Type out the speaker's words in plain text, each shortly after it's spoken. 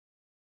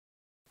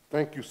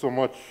Thank you so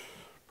much,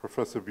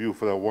 Professor Bew,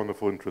 for that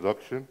wonderful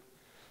introduction.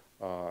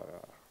 I'm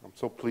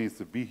so pleased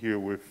to be here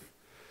with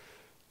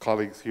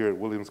colleagues here at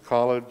Williams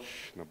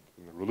College,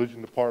 in the Religion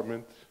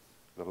Department,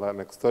 the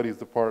Latinx Studies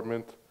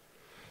Department,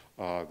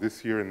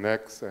 this year and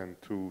next, and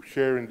to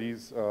share in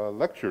these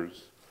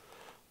lectures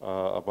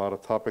about a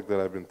topic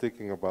that I've been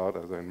thinking about,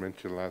 as I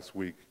mentioned last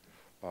week,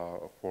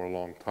 for a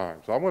long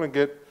time. So I'm going to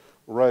get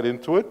right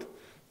into it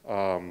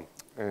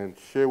and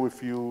share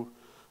with you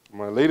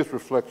my latest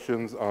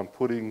reflections on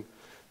putting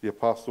the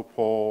Apostle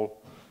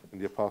Paul and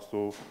the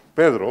Apostle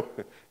Pedro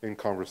in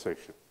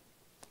conversation.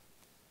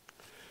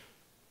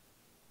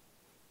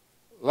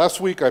 Last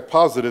week I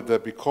posited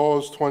that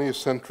because 20th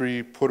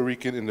century Puerto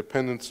Rican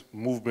Independence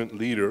movement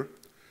leader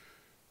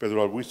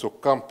Pedro Albizu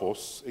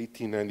Campos,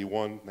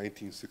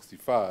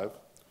 1891-1965,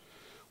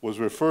 was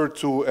referred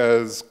to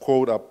as,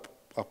 quote,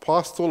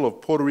 apostle of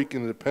Puerto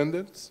Rican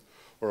independence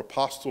or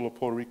apostle of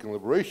Puerto Rican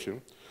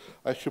liberation,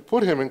 I should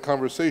put him in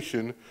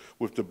conversation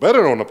with the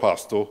better-known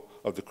apostle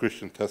of the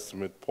Christian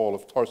Testament, Paul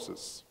of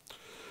Tarsus.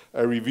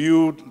 I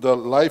reviewed the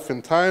life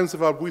and times of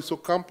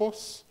Albizu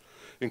Campos,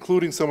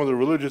 including some of the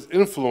religious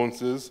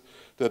influences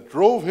that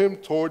drove him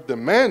toward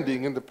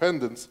demanding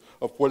independence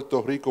of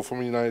Puerto Rico from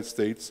the United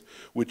States,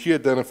 which he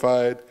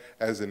identified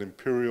as an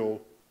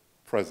imperial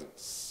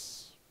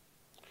presence.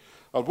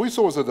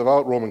 Albizu was a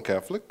devout Roman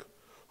Catholic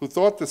who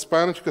thought that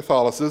Spanish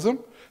Catholicism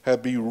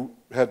had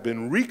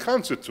been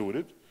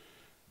reconstituted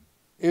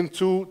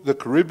into the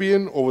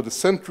Caribbean over the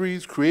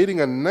centuries,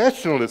 creating a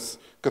nationalist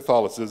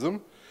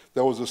Catholicism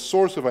that was a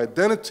source of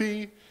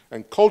identity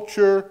and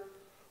culture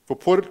for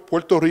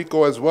Puerto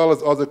Rico as well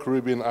as other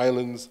Caribbean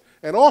islands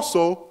and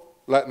also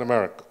Latin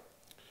America.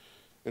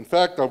 In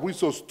fact,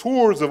 Albizu's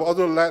tours of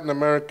other Latin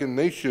American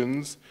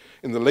nations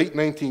in the late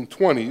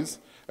 1920s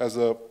as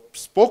a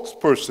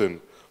spokesperson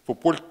for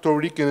Puerto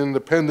Rican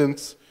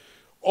independence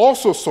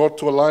also sought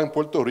to align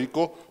Puerto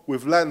Rico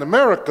with Latin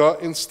America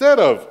instead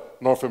of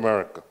North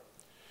America.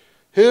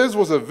 His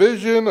was a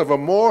vision of a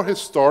more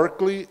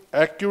historically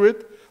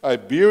accurate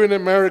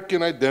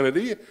Iberian-American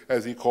identity,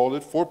 as he called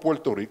it, for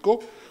Puerto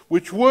Rico,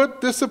 which would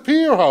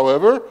disappear,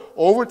 however,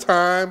 over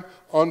time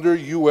under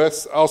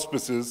U.S.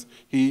 auspices,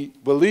 he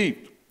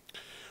believed.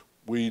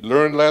 We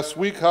learned last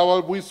week how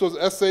Albizu's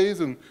essays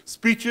and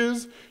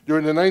speeches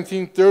during the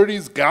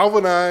 1930s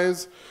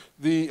galvanized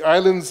the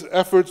island's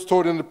efforts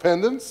toward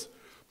independence,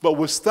 but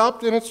was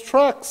stopped in its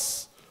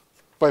tracks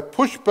by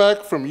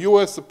pushback from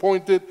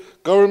U.S.-appointed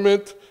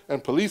government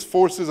and police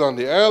forces on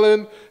the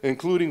island,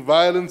 including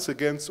violence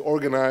against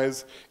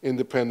organized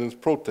independence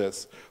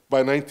protests. By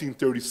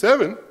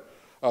 1937,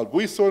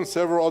 Albizu and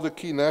several other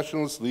key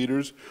nationalist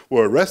leaders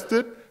were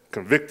arrested,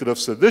 convicted of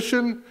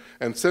sedition,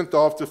 and sent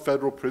off to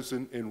federal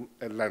prison in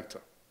Atlanta.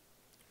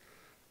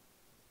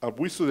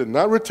 Albizu did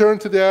not return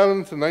to the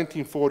island until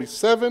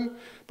 1947,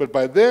 but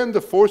by then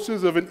the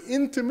forces of an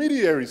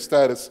intermediary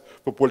status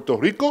for Puerto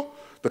Rico,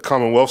 the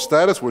Commonwealth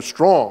status, were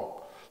strong,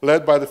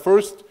 led by the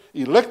first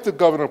elected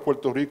governor of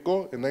Puerto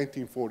Rico in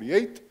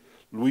 1948,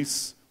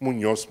 Luis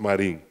Muñoz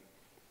Marín.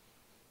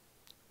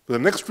 For the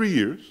next 3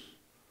 years,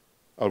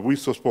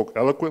 Albizu spoke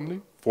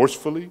eloquently,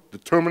 forcefully,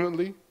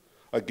 determinedly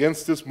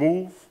against this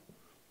move,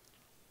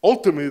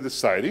 ultimately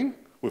deciding,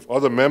 with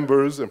other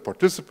members and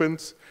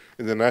participants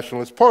in the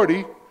Nationalist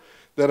Party,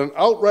 that an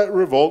outright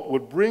revolt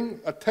would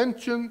bring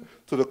attention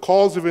to the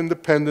cause of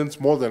independence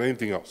more than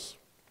anything else.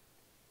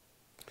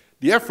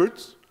 The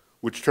efforts,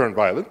 which turned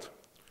violent,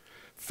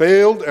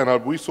 failed, and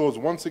Albizu was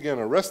once again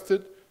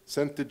arrested,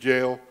 sent to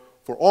jail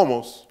for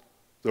almost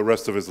the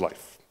rest of his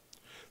life.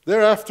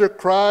 Thereafter,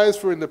 cries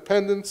for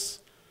independence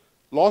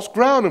lost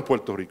ground in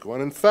Puerto Rico,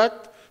 and in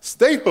fact,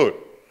 statehood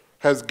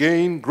has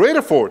gained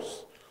greater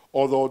force,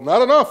 although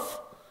not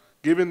enough,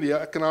 given the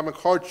economic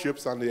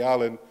hardships on the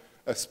island,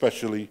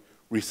 especially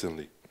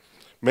recently.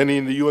 Many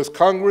in the U.S.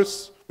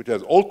 Congress, which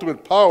has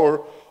ultimate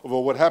power over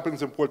what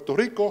happens in Puerto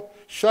Rico,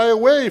 shy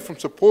away from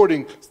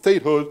supporting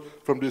statehood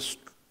from this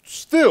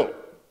still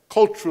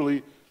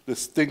culturally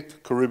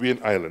distinct Caribbean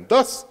island.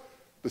 Thus,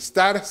 the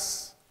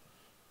status,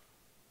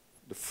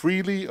 the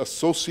freely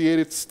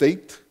associated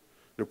state,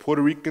 the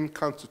Puerto Rican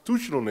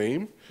constitutional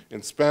name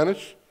in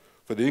Spanish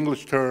for the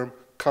English term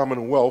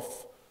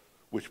Commonwealth,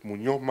 which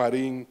Muñoz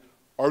Marín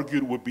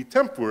argued would be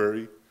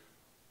temporary,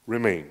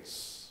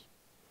 remains.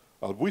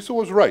 Albizu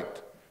was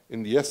right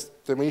in the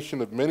estimation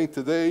of many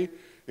today,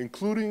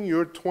 including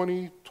your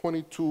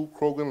 2022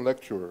 Croghan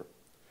lecturer.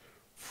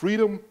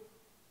 Freedom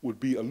would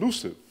be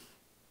elusive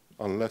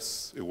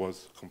unless it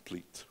was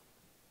complete.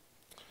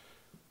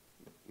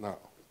 Now,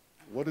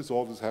 what does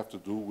all this have to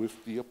do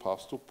with the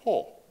Apostle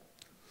Paul?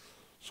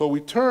 So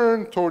we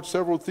turn towards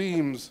several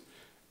themes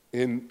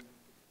in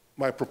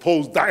my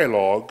proposed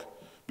dialogue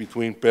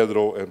between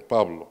Pedro and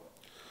Pablo.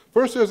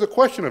 First, there's a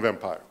question of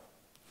empire.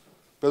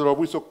 Pedro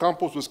Albizu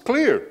Campos was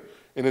clear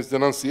in his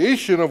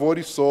denunciation of what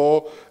he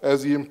saw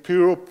as the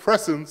imperial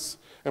presence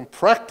and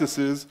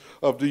practices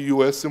of the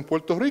U.S. in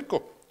Puerto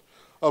Rico.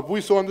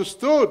 Albizu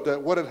understood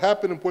that what had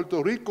happened in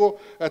Puerto Rico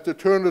at the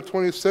turn of the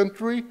 20th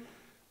century,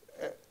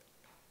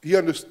 he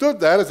understood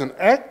that as an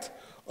act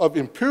of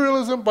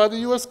imperialism by the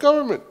U.S.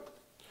 government.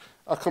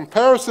 A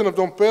comparison of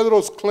Don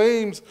Pedro's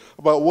claims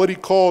about what he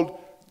called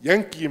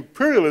Yankee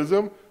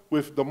imperialism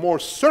with the more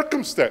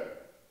circumspect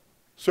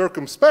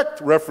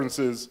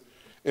references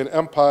in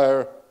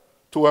empire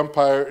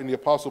in the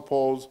Apostle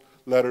Paul's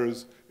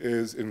letters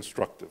is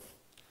instructive.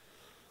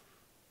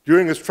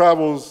 During his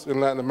travels in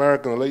Latin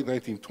America in the late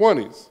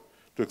 1920s,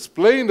 to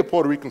explain the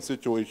Puerto Rican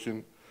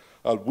situation,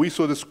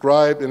 Albizu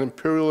described an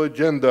imperial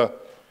agenda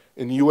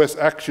in U.S.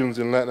 actions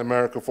in Latin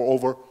America for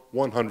over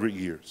 100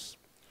 years.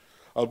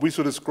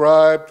 Albizu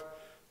described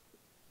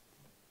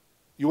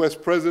U.S.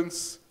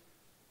 presence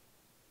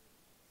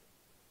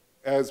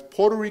as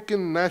Puerto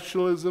Rican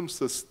nationalism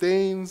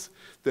sustains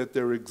that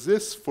there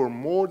exists for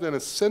more than a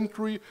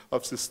century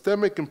of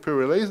systemic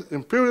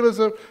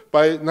imperialism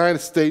by the United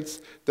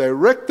States,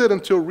 directed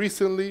until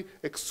recently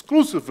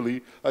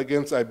exclusively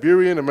against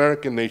Iberian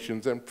American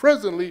nations and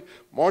presently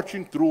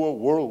marching through a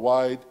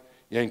worldwide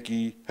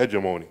Yankee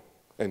hegemony,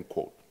 end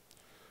quote.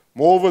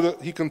 Moreover,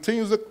 he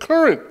continues, the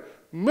current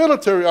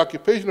military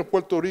occupation of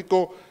Puerto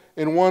Rico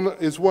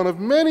is one of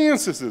many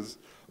instances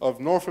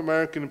of North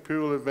American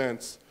imperial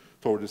advance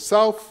toward the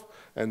South,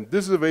 and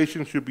this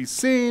invasion should be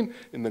seen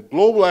in the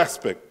global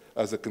aspect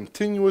as a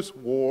continuous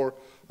war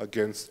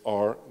against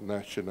our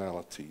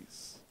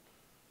nationalities.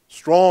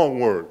 Strong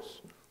words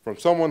from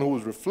someone who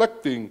was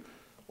reflecting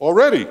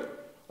already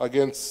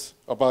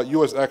about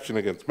U.S. action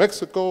against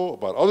Mexico,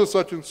 about other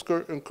such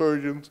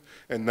incursions,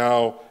 and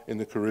now in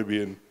the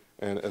Caribbean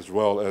and as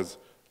well as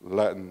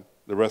the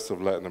rest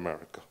of Latin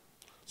America.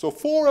 So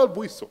for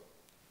Albizu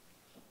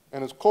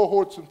and his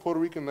cohorts in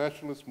Puerto Rican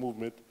nationalist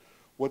movement,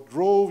 what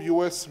drove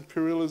U.S.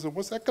 imperialism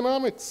was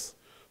economics,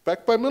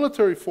 backed by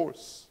military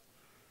force.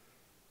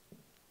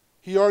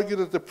 He argued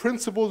that the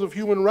principles of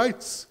human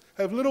rights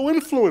have little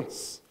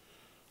influence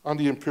on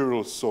the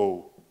imperialist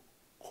soul,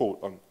 quote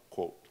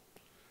unquote.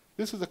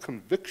 This is a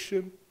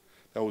conviction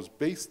that was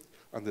based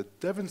on the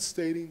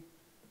devastating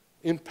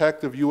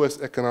impact of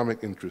U.S.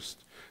 economic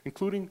interest,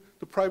 including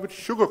the private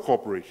sugar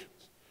corporations,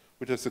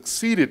 which have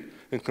succeeded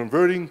in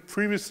converting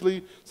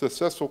previously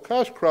successful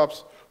cash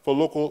crops for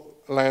local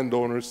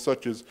landowners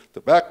such as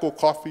tobacco,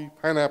 coffee,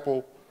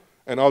 pineapple,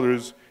 and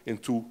others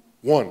into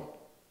one,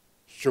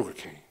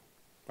 sugarcane.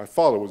 My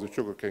father was a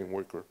sugarcane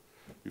worker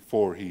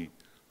before he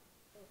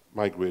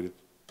migrated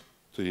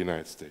to the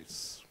United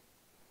States.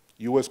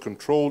 U.S.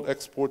 controlled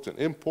exports and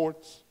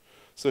imports,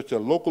 such that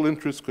local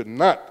interests could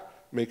not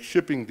make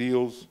shipping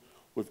deals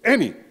with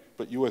any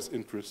but U.S.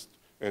 interest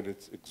and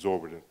its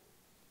exorbitant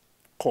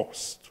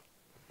cost.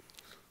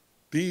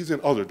 These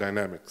and other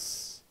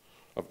dynamics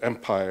of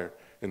empire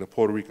in the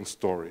Puerto Rican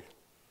story,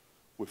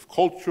 with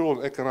cultural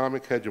and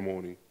economic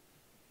hegemony,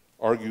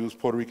 argues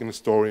Puerto Rican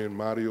historian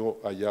Mario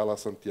Ayala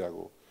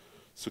Santiago,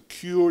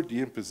 secured the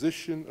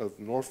imposition of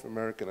North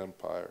American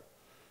empire,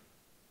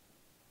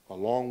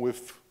 along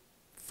with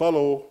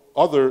fellow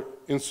other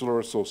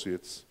insular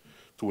associates,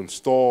 to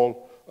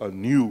install a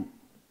new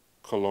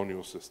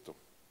colonial system.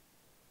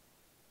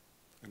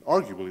 And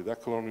arguably,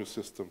 that colonial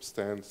system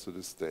stands to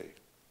this day.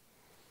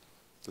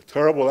 The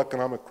terrible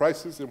economic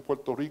crisis in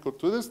Puerto Rico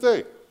to this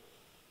day,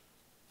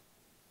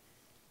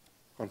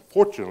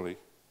 unfortunately,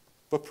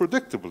 but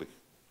predictably,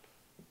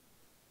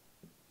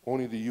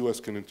 only the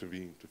U.S. can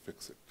intervene to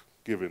fix it,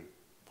 given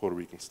Puerto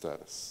Rican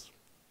status.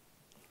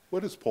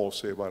 What does Paul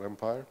say about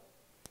empire?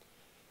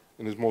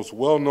 In his most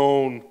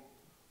well-known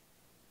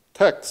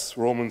text,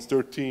 Romans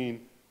 13,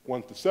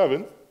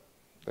 1-7,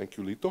 thank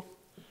you, Lito,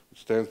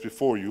 which stands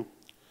before you.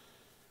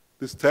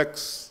 This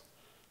text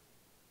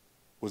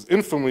was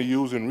infamous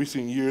used in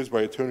recent years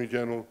by Attorney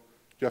General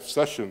Jeff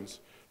Sessions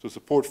to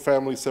support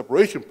family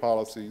separation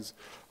policies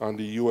on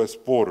the U.S.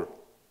 border.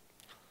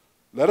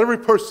 Let every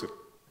person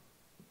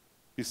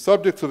be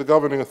subject to the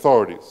governing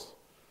authorities,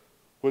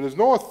 for there's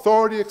no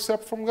authority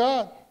except from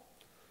God.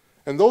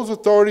 And those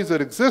authorities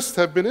that exist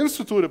have been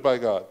instituted by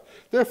God.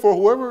 Therefore,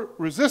 whoever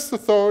resists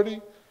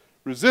authority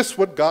resists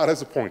what God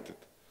has appointed.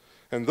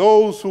 And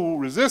those who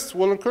resist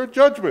will incur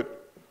judgment.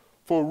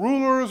 For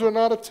rulers are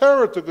not a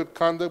terror to good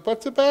conduct,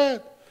 but to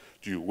bad.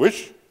 Do you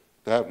wish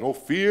to have no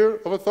fear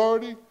of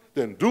authority?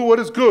 Then do what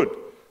is good,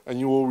 and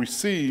you will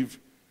receive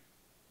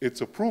its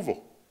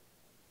approval.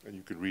 And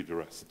you can read the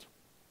rest.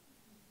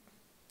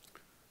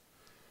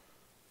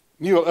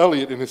 Neil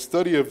Elliott, in his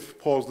study of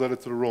Paul's letter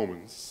to the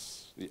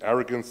Romans, The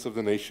Arrogance of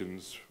the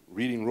Nations,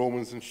 Reading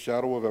Romans in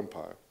Shadow of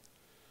Empire,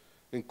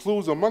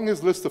 includes among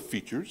his list of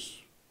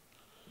features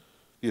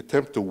the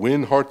attempt to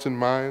win hearts and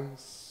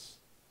minds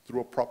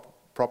through a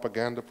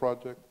propaganda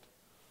project,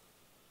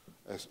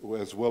 as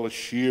well as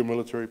sheer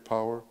military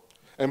power.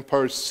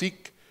 Empires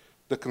seek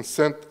the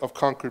consent of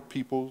conquered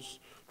peoples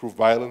through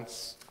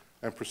violence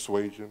and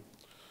persuasion.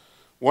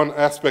 One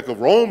aspect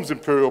of Rome's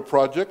imperial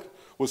project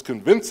was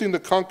convincing the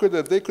conquered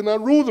that they could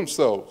not rule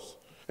themselves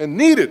and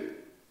needed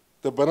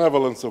the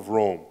benevolence of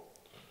Rome.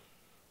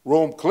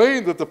 Rome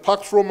claimed that the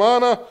Pax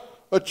Romana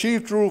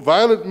achieved through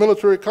violent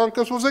military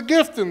conquest was a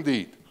gift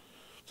indeed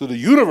to the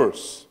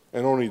universe,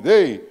 and only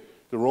they,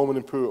 the Roman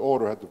imperial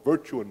order, had the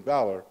virtue and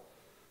valor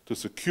to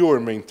secure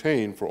and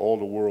maintain for all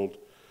the world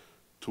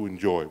to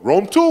enjoy.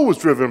 Rome, too, was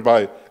driven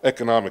by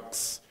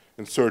economics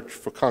in search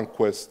for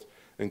conquest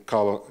and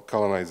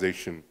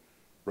colonization,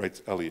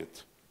 writes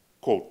Eliot.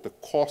 Quote, the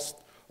cost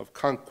of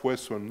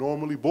conquests were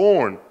normally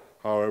borne,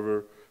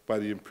 however, by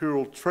the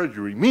imperial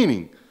treasury,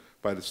 meaning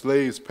by the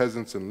slaves,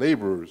 peasants, and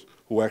laborers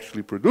who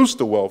actually produced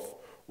the wealth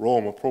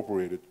Rome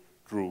appropriated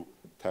through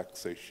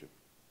taxation.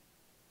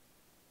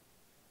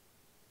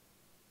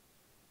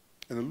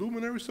 And the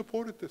luminaries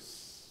supported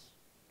this.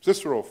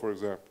 Cicero, for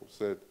example,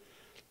 said,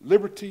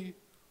 liberty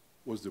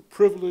was the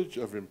privilege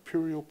of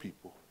imperial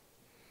people,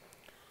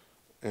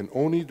 and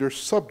only their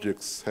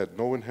subjects had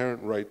no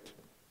inherent right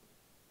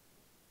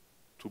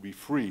to be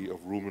free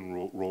of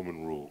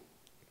Roman rule.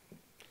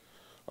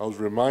 I was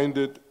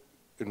reminded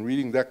in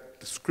reading that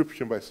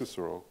description by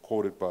Cicero,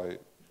 quoted by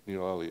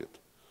Neil Eliot,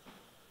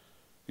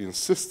 the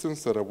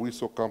insistence that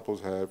Albizu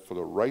Campos had for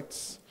the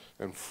rights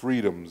and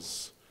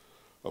freedoms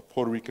of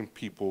Puerto Rican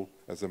people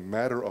as a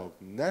matter of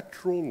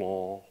natural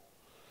law,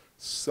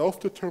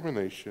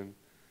 self-determination,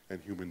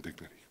 and human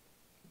dignity.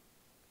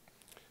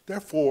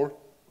 Therefore,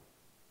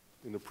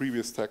 in the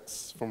previous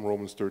text from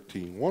Romans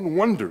 13, one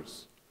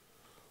wonders,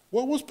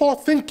 what was Paul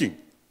thinking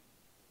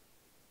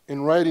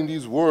in writing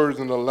these words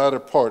in the latter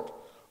part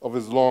of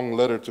his long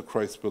letter to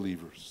Christ's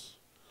believers?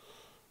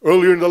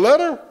 Earlier in the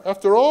letter,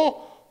 after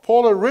all,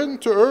 Paul had written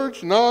to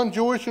urge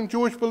non-Jewish and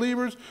Jewish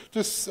believers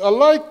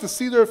alike to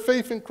see their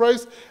faith in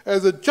Christ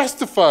as a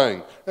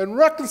justifying and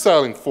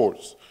reconciling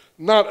force,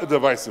 not a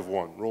divisive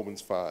one, Romans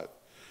 5.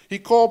 He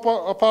called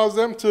upon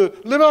them to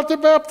live out their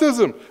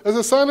baptism as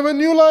a sign of a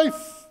new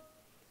life,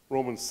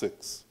 Romans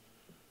 6.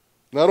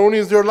 Not only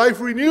is their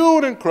life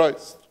renewed in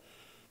Christ,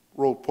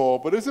 wrote Paul,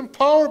 but is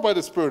empowered by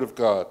the Spirit of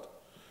God.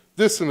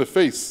 This in the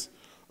face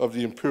of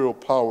the imperial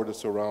power that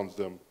surrounds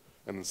them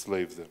and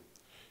enslaves them.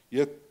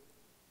 Yet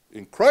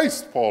in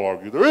Christ, Paul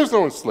argued, there is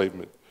no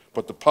enslavement,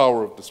 but the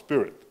power of the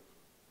Spirit,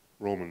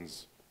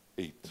 Romans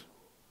 8.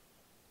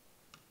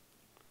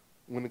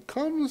 When it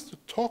comes to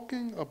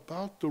talking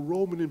about the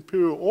Roman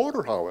imperial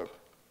order, however,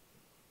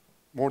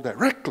 more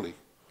directly,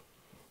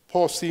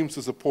 Paul seems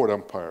to support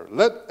empire.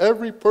 Let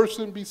every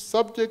person be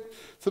subject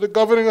to the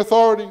governing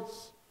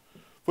authorities,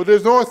 for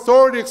there's no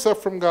authority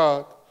except from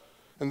God,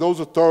 and those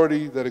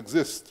authorities that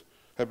exist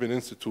have been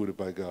instituted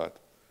by God.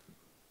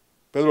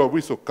 Pedro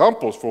Albizu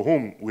Campos, for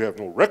whom we have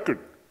no record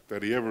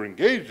that he ever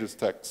engaged this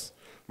text,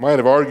 might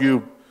have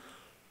argued,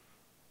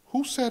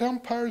 who said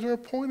empires are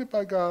appointed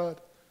by God?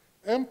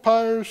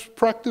 Empires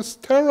practice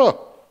terror,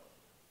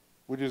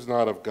 which is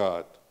not of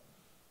God.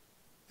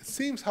 It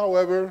seems,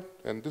 however,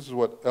 and this is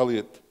what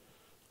Eliot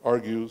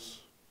argues,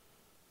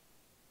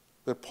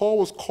 that Paul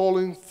was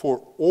calling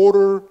for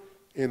order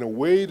in a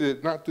way that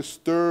did not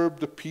disturb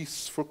the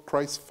peace for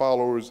Christ's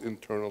followers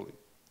internally.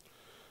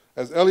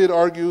 As Eliot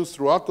argues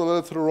throughout the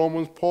letter to the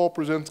Romans, Paul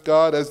presents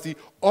God as the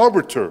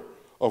arbiter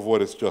of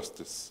what is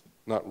justice,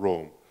 not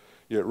Rome.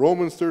 Yet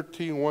Romans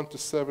 13,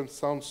 1-7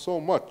 sounds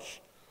so much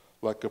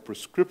like a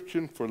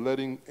prescription for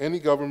letting any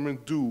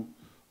government do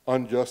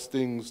unjust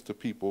things to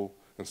people,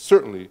 and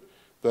certainly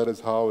that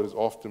is how it has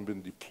often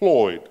been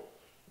deployed,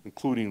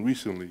 including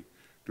recently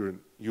during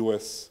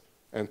U.S.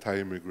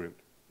 anti-immigrant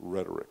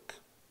rhetoric.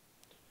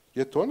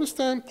 Yet to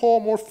understand Paul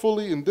more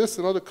fully in this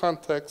and other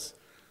contexts,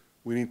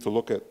 we need to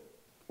look at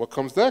what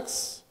comes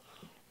next.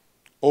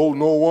 Owe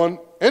no one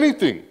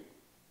anything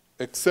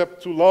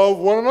except to love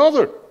one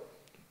another.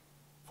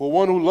 For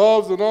one who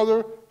loves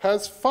another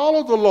has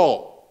followed the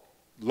law.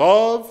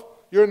 Love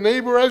your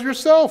neighbor as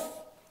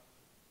yourself.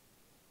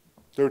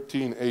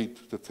 13,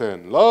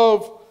 8-10.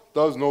 Love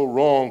does no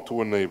wrong to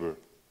a neighbor.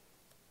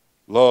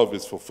 Love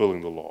is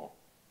fulfilling the law.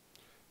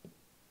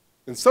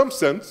 In some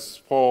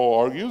sense, Paul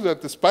argues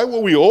that despite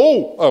what we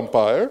owe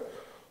empire,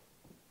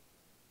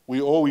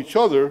 we owe each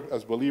other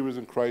as believers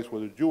in Christ,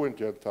 whether Jew and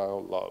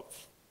Gentile,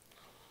 love.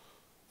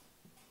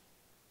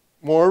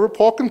 Moreover,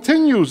 Paul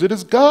continues, it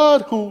is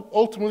God who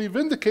ultimately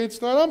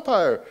vindicates, not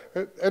empire.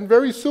 And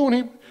very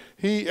soon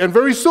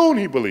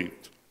he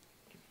believed.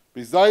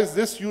 Besides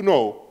this, you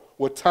know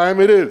what time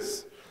it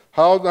is.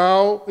 How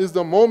now is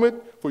the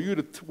moment for you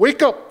to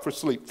wake up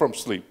from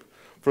sleep.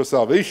 For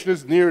salvation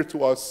is nearer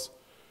to us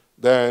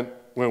than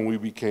when we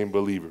became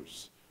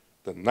believers.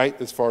 The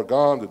night is far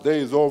gone, the day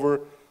is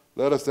over.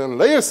 Let us then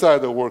lay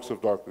aside the works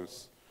of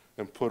darkness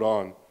and put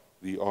on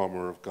the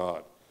armor of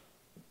God.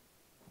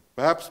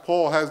 Perhaps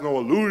Paul has no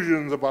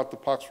illusions about the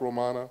Pax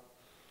Romana,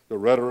 the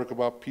rhetoric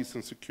about peace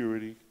and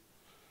security.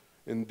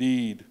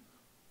 Indeed,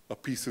 a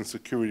peace and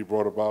security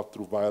brought about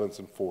through violence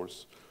and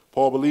force.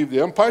 Paul believed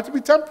the empire to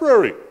be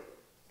temporary.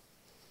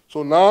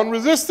 So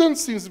non-resistance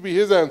seems to be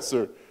his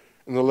answer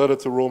in the letter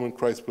to Roman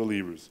Christ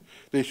believers.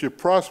 They should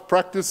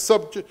practice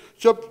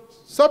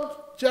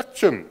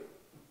subjection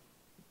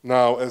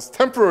now as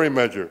temporary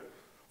measure,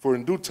 for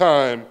in due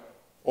time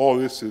all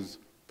this is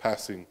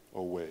passing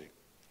away.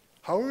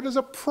 However, there's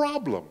a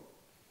problem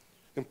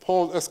in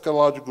Paul's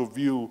eschatological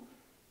view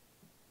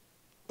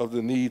of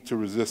the need to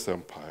resist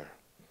empire.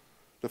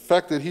 The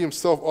fact that he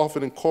himself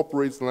often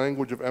incorporates the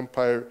language of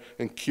empire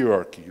and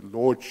hierarchy,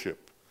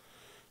 lordship,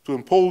 to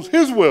impose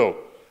his will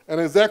and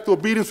exact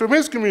obedience from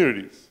his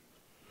communities.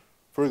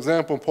 For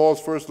example, in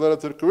Paul's first letter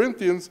to the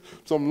Corinthians,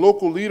 some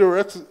local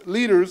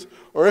leaders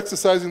are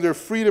exercising their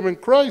freedom in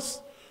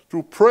Christ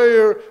through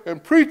prayer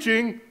and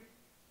preaching.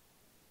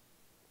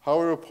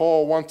 However,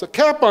 Paul wants a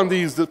cap on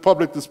these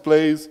public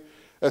displays,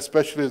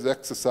 especially as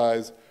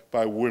exercised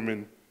by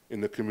women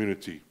in the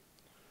community.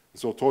 And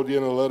so toward the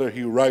end of the letter,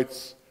 he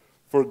writes,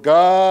 "For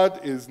God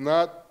is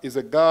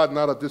a God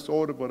not of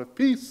disorder, but of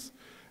peace.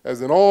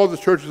 As in all the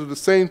churches of the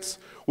saints,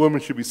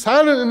 women should be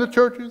silent in the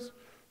churches,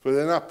 for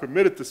they're not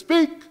permitted to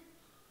speak,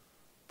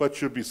 but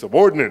should be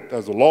subordinate,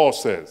 as the law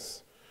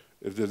says.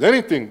 If there's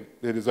anything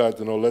they desire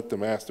to know, let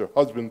them ask their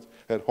husbands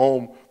at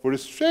home, for it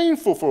is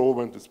shameful for a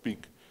woman to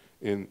speak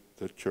in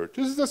the church."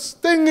 This is a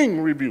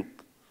stinging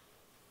rebuke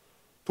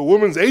to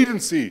women's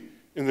agency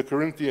in the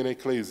Corinthian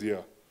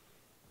ecclesia.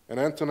 And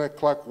Antoinette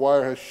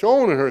Clark-Wire has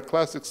shown in her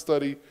classic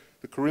study,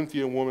 The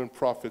Corinthian Woman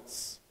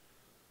Prophets,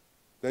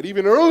 that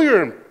even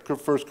earlier in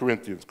 1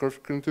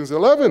 Corinthians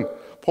 11,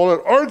 Paul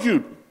had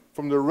argued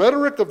from the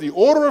rhetoric of the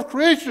order of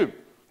creation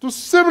to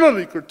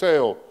similarly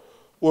curtail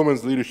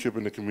women's leadership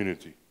in the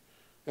community.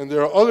 And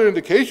there are other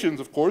indications,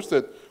 of course,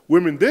 that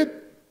women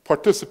did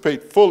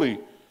participate fully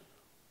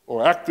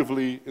or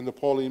actively in the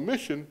Pauline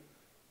mission,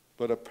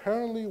 but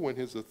apparently when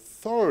his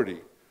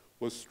authority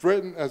was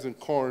threatened, as in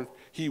Corinth,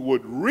 he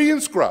would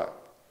reinscribe,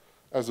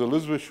 as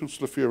Elizabeth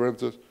Schutzler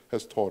Fiorenza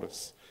has taught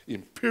us,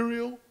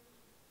 imperial,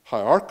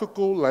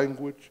 hierarchical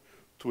language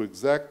to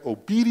exact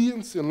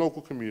obedience in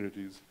local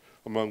communities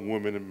among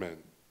women and men.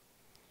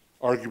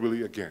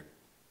 Arguably, again,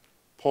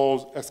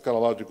 Paul's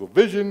eschatological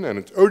vision and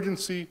its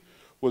urgency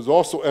was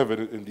also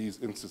evident in these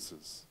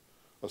instances.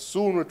 A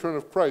soon return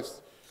of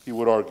Christ, he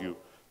would argue,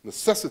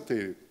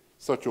 necessitated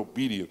such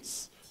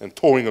obedience and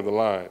towing of the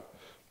line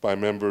by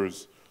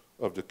members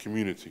of the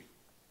community.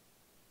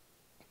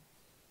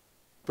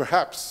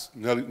 Perhaps,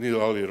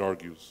 Neil Elliott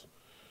argues,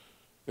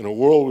 in a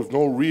world with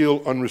no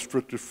real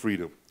unrestricted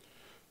freedom,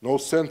 no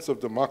sense of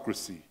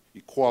democracy,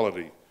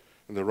 equality,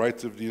 and the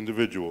rights of the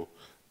individual,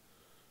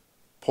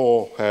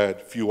 Paul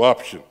had few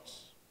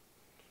options.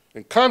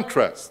 In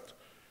contrast,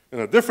 in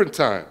a different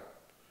time,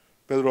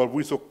 Pedro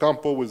Albizu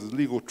Campos, with his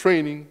legal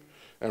training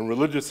and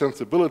religious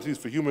sensibilities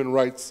for human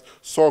rights,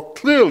 saw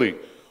clearly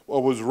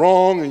what was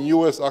wrong in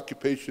U.S.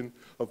 occupation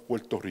of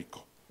Puerto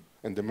Rico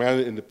and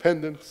demanded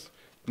independence,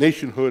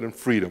 nationhood, and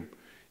freedom,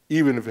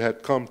 even if it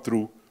had come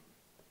through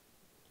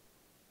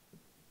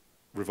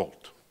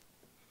revolt.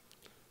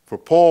 For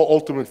Paul,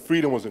 ultimate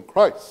freedom was in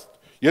Christ,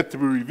 yet to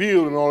be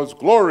revealed in all its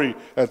glory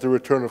at the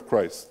return of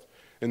Christ.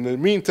 In the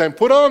meantime,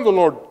 put on the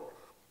Lord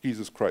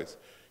Jesus Christ,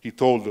 he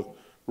told the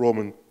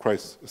Roman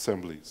Christ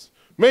assemblies.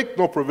 Make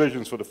no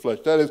provisions for the flesh,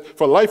 that is,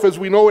 for life as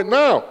we know it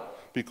now,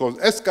 because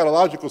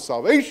eschatological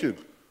salvation,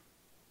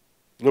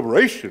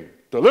 liberation,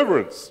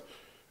 deliverance,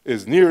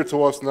 is nearer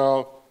to us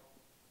now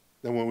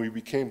than when we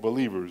became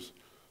believers,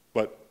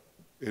 but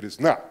it is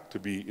not to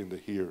be in the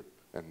here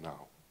and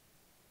now.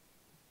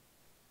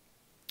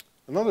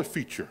 Another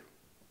feature,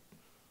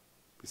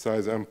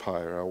 besides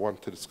empire, I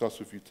want to discuss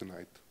with you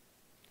tonight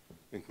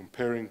in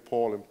comparing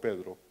Paul and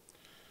Pedro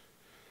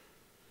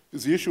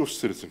is the issue of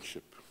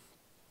citizenship.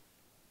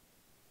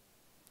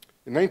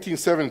 In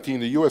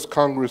 1917, the U.S.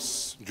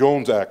 Congress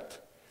Jones Act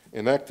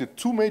enacted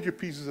two major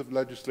pieces of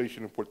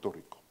legislation in Puerto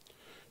Rico: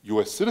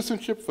 U.S.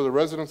 citizenship for the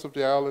residents of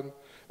the island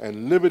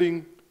and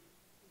limiting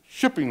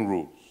shipping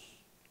rules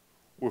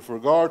with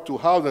regard to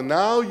how the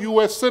now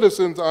U.S.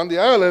 citizens on the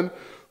island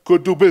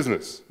could do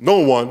business. No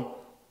one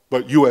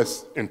but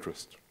U.S.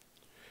 interest.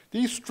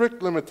 These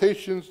strict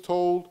limitations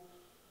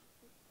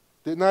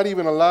did not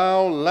even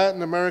allow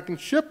Latin American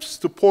ships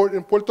to port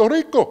in Puerto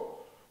Rico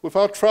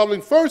without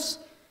traveling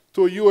first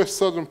to a U.S.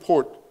 southern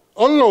port,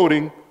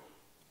 unloading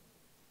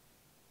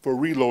for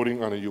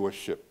reloading on a U.S.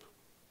 ship.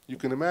 You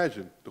can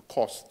imagine the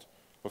cost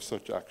of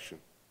such action.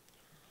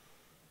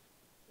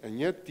 And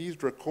yet these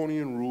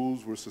draconian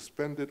rules were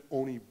suspended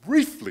only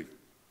briefly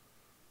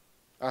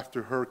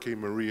after Hurricane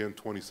Maria in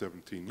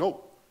 2017.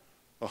 No,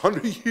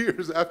 100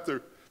 years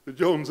after the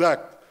Jones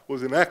Act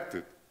was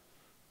enacted.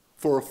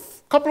 For a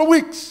couple of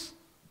weeks,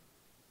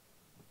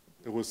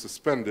 it was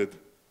suspended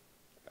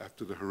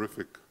after the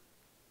horrific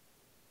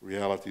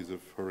realities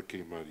of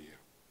Hurricane Maria.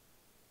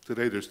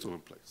 Today, they're still in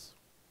place.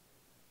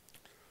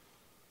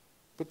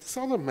 But this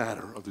other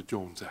matter of the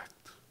Jones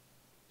Act,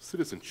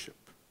 citizenship,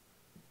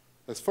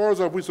 as far as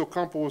Albizu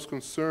Campos was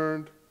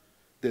concerned,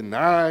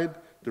 denied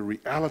the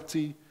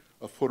reality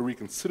of Puerto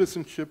Rican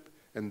citizenship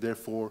and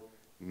therefore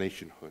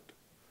nationhood.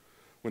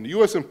 When the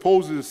U.S.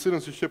 imposes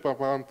citizenship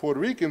upon Puerto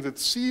Ricans, it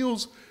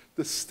seals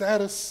the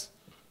status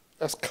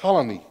as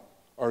colony,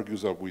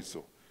 argues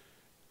Albizu.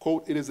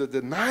 Quote, "It is a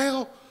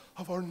denial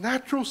of our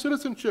natural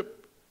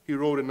citizenship," he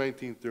wrote in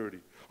 1930,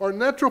 "our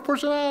natural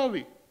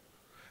personality.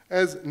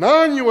 As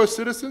non-U.S.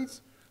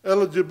 citizens,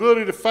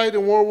 eligibility to fight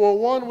in World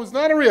War I was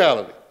not a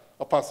reality,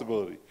 a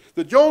possibility.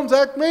 The Jones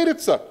Act made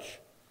it such,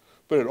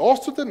 but it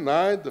also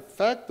denied the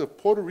fact of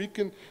Puerto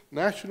Rican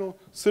national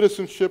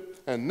citizenship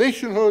and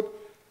nationhood,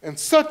 and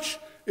such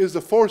is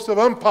the force of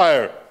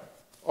empire,"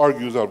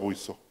 argues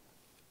Albizu.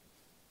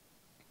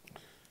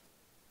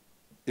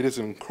 It is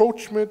an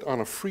encroachment on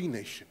a free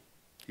nation,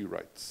 he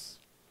writes.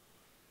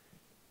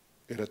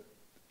 It,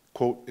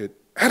 quote,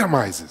 it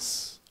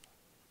atomizes,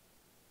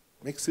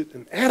 makes it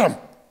an atom,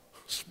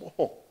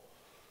 small,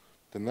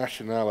 the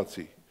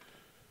nationality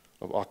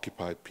of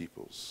occupied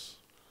peoples.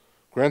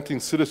 Granting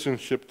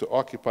citizenship to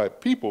occupied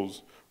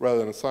peoples rather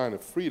than a sign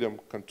of freedom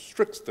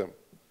constricts them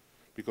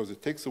because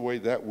it takes away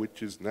that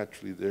which is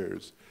naturally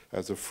theirs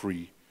as a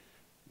free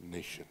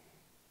nation.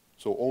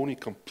 So only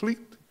complete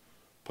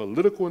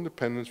political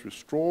independence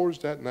restores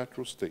that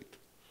natural state.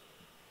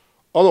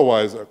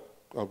 Otherwise,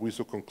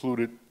 Albizu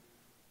concluded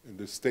in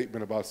this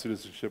statement about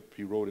citizenship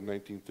he wrote in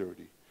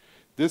 1930,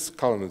 this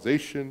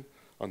colonization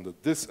under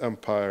this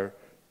empire,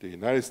 the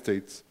United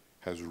States,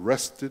 has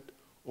wrested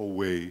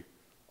away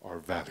our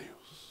values.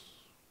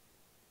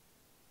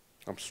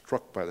 I'm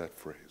struck by that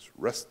phrase,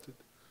 wrested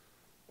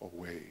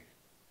away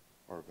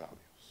our values.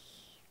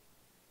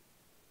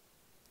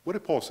 What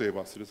did Paul say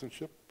about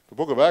citizenship? The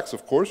book of Acts,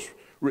 of course,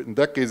 written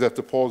decades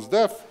after Paul's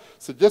death,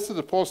 suggested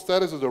that Paul's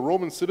status as a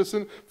Roman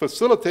citizen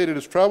facilitated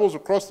his travels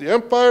across the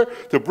empire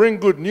to bring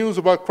good news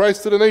about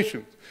Christ to the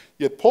nations.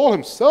 Yet Paul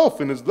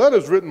himself, in his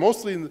letters written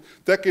mostly in the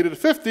decade of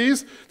the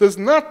 50s, does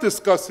not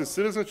discuss his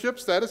citizenship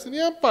status in the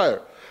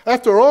empire.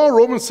 After all,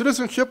 Roman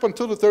citizenship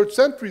until the 3rd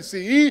century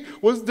CE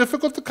was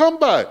difficult to come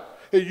by.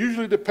 It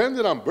usually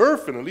depended on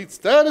birth and elite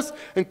status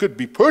and could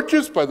be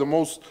purchased by the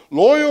most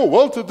loyal,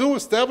 well-to-do,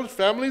 established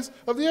families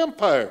of the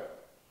empire.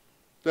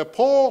 That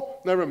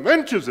Paul never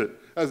mentions it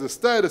as a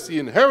status he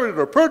inherited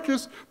or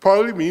purchased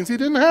probably means he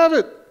didn't have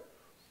it.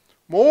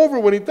 Moreover,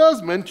 when he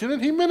does mention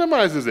it, he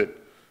minimizes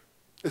it,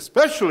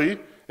 especially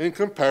in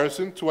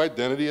comparison to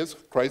identity as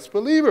Christ's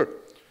believer.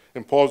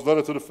 In Paul's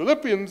letter to the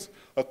Philippians,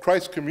 a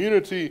Christ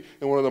community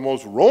in one of the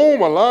most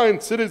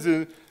Rome-aligned cities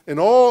in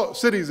all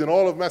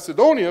of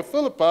Macedonia,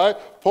 Philippi,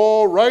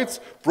 Paul writes,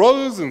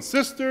 brothers and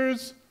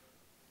sisters,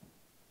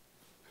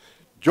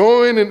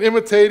 join in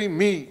imitating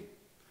me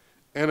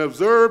and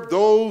observe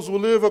those who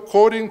live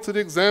according to the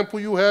example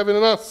you have in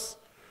us.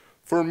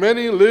 For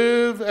many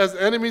live as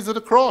enemies of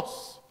the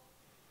cross.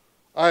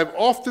 I have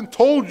often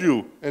told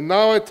you, and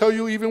now I tell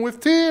you even with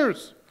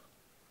tears,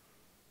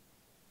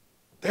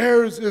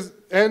 theirs is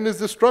end is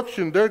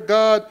destruction. Their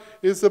God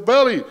is the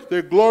belly.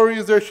 Their glory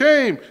is their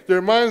shame.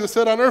 Their minds are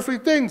set on earthly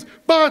things,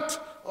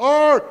 but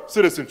our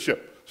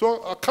citizenship.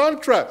 So a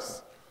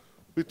contrast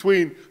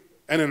between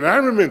an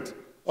environment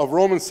of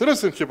Roman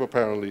citizenship,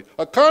 apparently.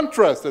 A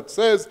contrast that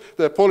says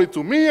that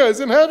polytomia is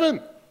in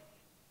heaven.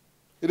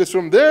 It is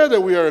from there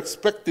that we are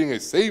expecting a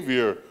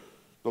Savior,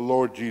 the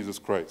Lord Jesus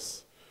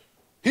Christ.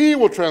 He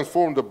will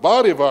transform the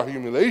body of our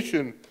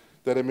humiliation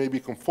that it may be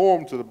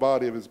conformed to the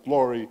body of his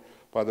glory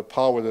by the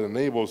power that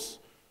enables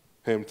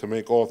him to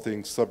make all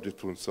things subject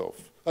to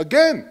himself.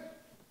 Again,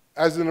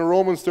 as in the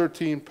Romans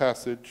 13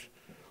 passage,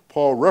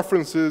 Paul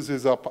references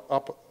his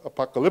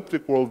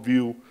apocalyptic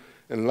worldview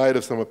in light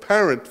of some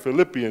apparent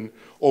Philippian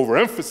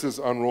overemphasis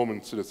on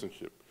Roman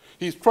citizenship.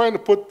 He's trying to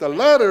put the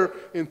latter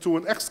into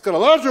an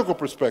eschatological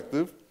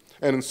perspective,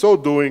 and in so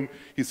doing,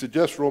 he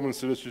suggests Roman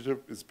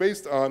citizenship is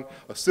based on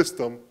a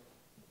system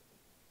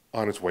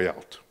on its way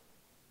out.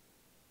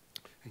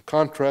 In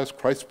contrast,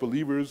 Christ's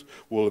believers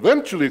will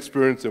eventually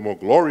experience a more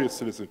glorious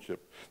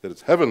citizenship that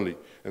is heavenly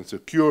and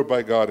secured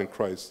by God in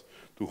Christ,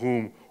 to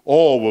whom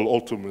all will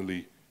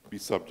ultimately be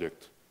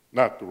subject,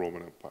 not the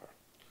Roman Empire.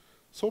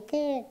 So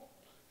Paul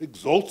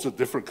exalts a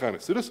different kind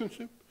of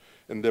citizenship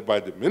and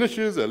thereby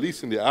diminishes, at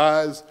least in the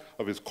eyes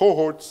of his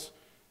cohorts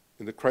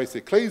in the Christ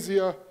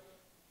ecclesia,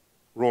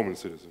 Roman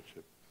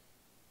citizenship.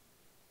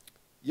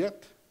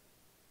 Yet,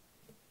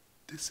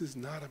 this is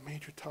not a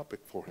major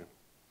topic for him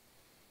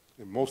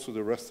in most of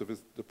the rest of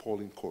the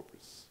Pauline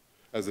corpus,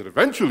 as it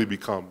eventually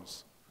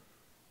becomes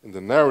in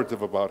the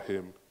narrative about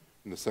him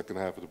in the second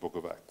half of the book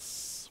of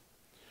Acts.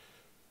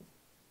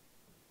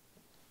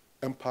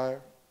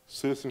 Empire,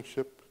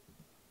 citizenship.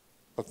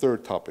 A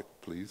third topic,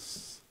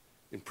 please,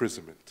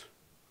 imprisonment.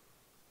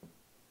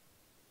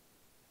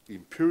 The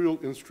imperial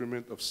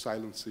instrument of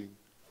silencing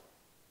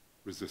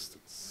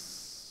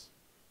resistance.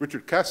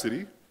 Richard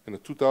Cassidy, in a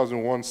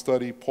 2001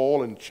 study,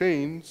 Paul in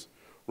Chains,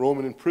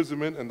 Roman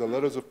imprisonment and the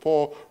letters of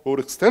Paul, wrote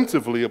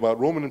extensively about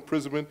Roman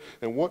imprisonment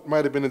and what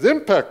might have been its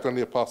impact on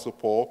the Apostle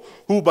Paul,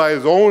 who by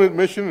his own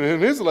admission in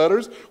his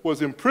letters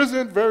was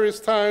imprisoned various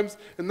times,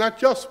 and not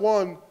just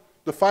one,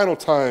 the final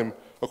time,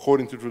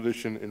 according to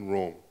tradition in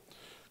Rome.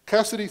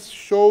 Cassidy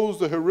shows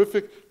the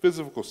horrific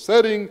physical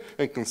setting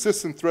and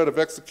consistent threat of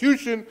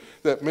execution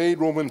that made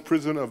Roman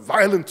prison a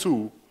violent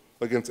tool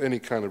against any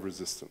kind of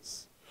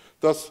resistance.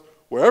 Thus,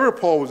 wherever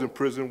Paul was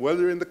imprisoned,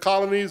 whether in the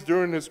colonies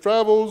during his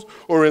travels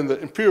or in the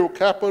imperial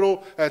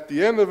capital at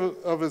the end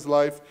of his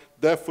life,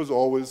 death was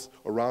always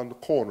around the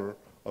corner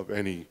of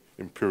any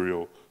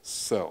imperial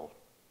cell.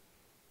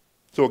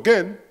 So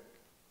again,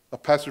 a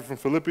passage from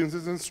Philippians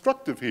is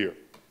instructive here.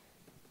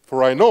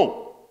 For I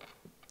know,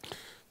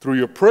 through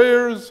your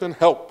prayers and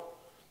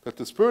help, that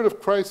the Spirit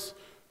of Christ,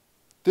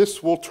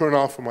 this will turn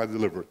out for my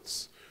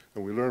deliverance.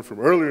 And we learned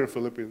from earlier in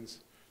Philippians,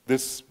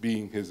 this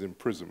being his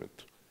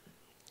imprisonment.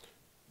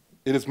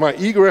 It is my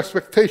eager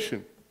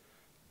expectation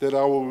that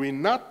I will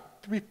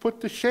not be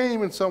put to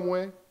shame in some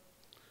way,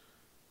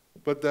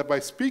 but that by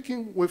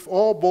speaking with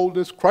all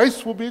boldness,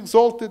 Christ will be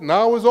exalted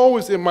now as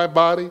always in my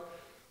body,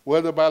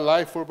 whether by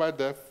life or by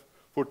death.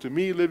 For to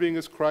me, living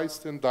is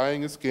Christ and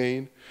dying is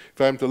gain.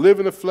 If I am to live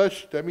in the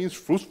flesh, that means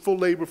fruitful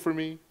labor for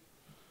me.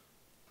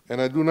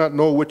 And I do not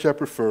know which I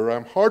prefer. I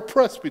am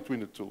hard-pressed between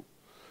the two.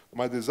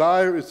 My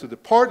desire is to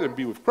depart and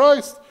be with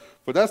Christ,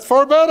 for that's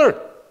far better.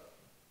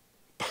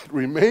 But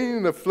remaining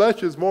in the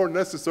flesh is more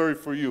necessary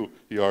for you,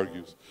 he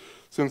argues.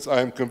 Since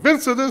I am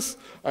convinced of this,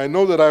 I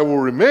know that I will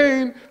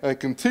remain and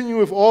continue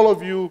with all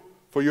of you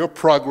for your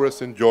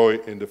progress and joy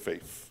in the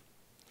faith.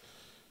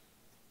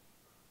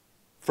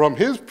 From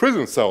his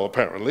prison cell,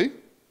 apparently,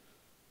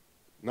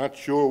 not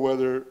sure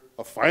whether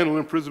a final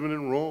imprisonment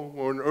in Rome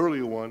or an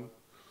earlier one,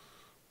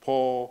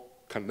 Paul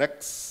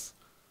connects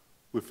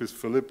with his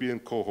Philippian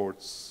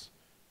cohorts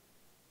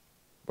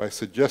by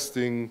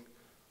suggesting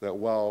that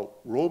while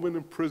Roman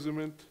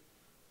imprisonment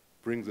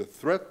brings a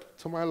threat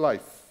to my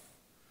life,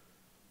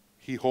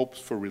 he hopes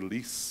for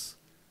release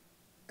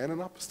and an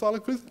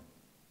apostolic visit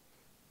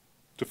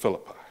to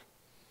Philippi.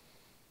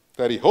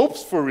 That he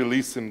hopes for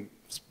release and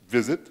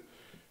visit,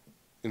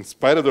 in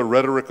spite of the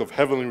rhetoric of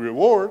heavenly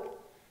reward,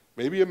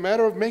 may be a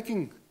matter of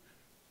making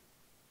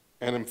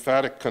an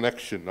emphatic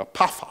connection, a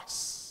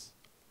pathos,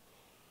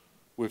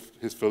 with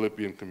his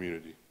Philippian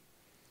community.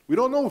 We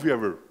don't know if he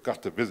ever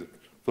got to visit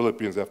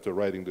Philippians after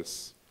writing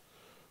this.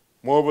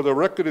 Moreover, the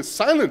record is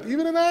silent,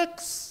 even in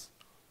Acts,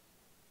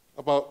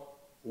 about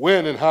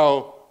when and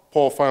how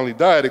Paul finally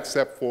died,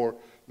 except for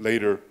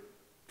later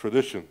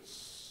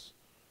traditions.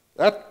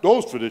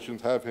 Those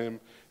traditions have him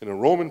in a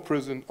Roman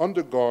prison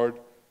under guard,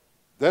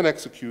 then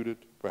executed,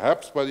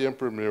 perhaps by the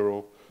Emperor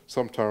Nero,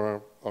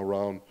 sometime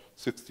around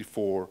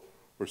 64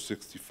 or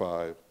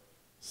 65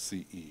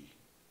 CE.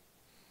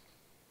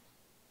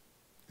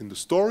 In the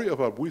story of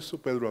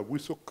Pedro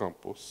Albizu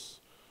Campos,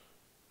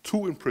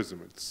 2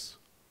 imprisonments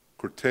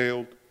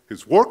curtailed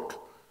his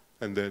work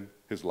and then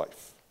his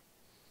life.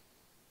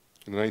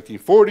 In the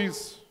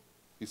 1940s,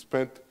 he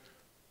spent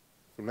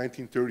from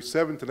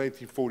 1937 to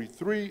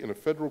 1943 in a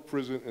federal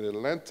prison in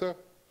Atlanta.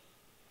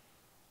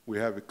 We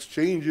have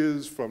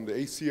exchanges from the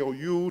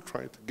ACLU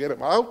trying to get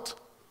him out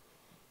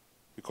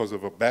because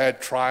of a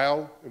bad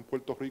trial in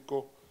Puerto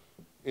Rico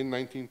in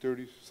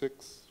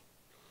 1936.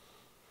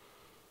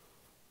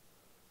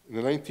 In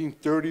the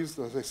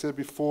 1930s, as I said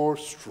before,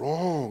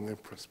 strong and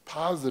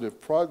positive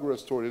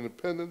progress toward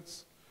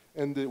independence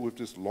ended with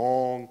this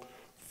long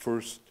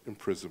first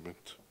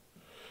imprisonment.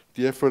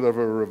 The effort of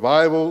a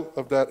revival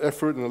of that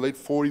effort in the late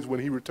 40s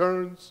when he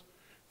returns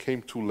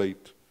came too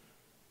late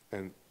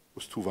and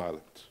was too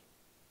violent.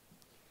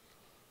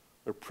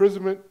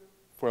 Imprisonment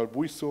for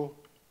Albizu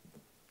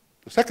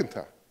the second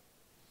time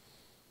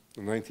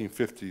in the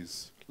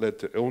 1950s led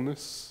to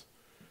illness,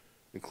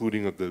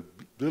 including a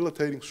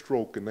debilitating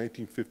stroke in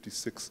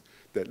 1956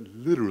 that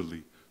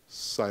literally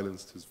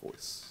silenced his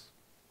voice.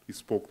 He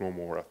spoke no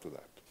more after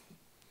that.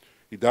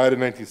 He died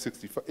in April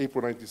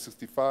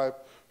 1965,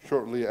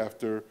 shortly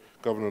after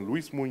Governor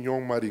Luis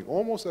Muñoz Marín,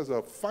 almost as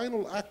a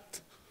final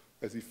act,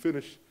 as he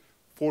finished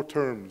 4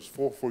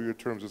 four-year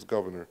terms as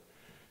governor,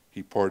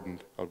 he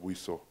pardoned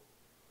Albizu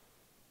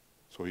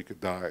so he could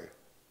die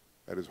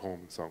at his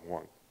home in San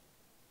Juan.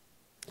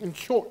 In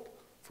short,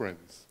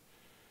 friends,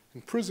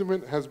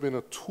 imprisonment has been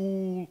a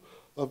tool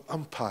of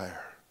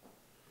empire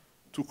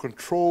to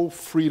control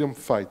freedom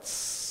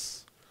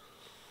fights.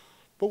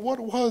 But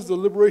what was the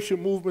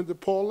liberation movement that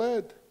Paul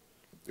led?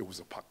 It was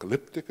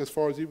apocalyptic as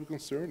far as he was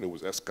concerned. It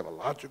was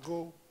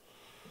eschatological.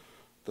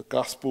 The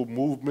gospel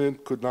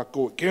movement could not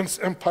go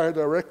against empire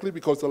directly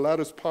because the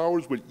latter's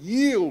powers would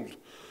yield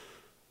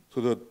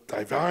to the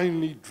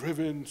divinely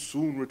driven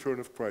soon return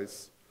of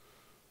Christ.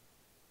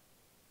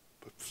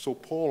 But so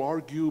Paul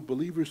argued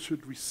believers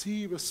should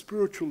receive a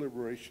spiritual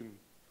liberation,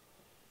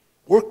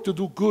 work to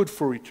do good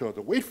for each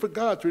other, wait for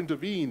God to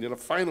intervene in a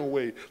final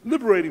way,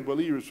 liberating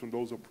believers from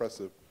those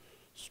oppressive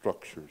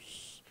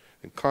structures.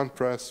 In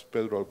contrast,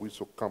 Pedro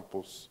Albizu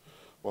Campos,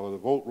 while a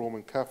devout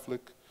Roman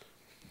Catholic,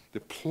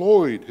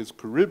 deployed his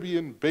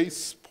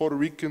Caribbean-based, Puerto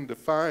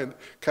Rican-defined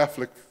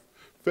Catholic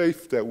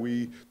faith that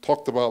we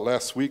talked about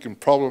last week and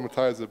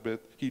problematized a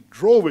bit. He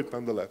drove it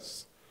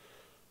nonetheless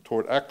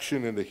toward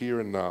action in the here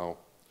and now.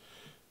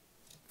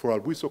 For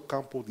Albizu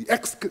Campos, the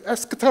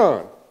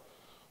eschaton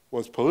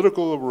was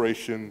political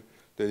liberation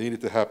that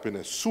needed to happen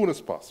as soon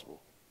as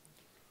possible.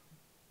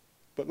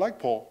 But like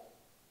Paul,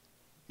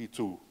 he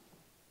too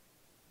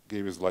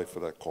gave his life for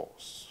that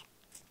cause.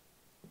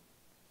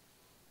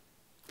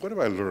 What have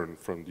I learned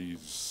from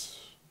these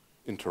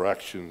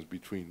interactions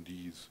between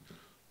these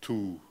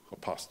 2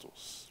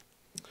 apostles?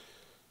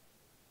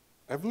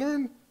 I've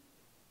learned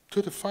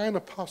to define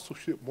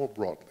apostleship more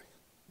broadly.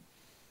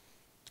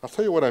 I'll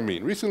tell you what I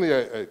mean. Recently,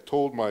 I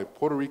told my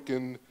Puerto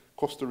Rican,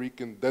 Costa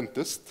Rican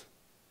dentist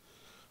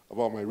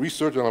about my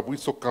research on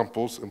Albizu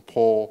Campos and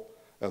Paul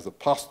as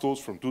apostles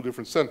from 2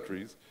 different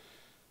centuries,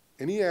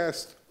 and he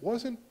asked,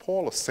 wasn't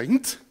Paul a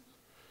saint?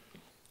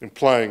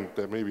 implying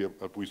that maybe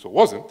Albizu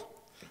wasn't.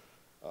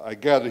 I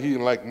gather he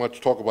didn't like much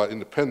talk about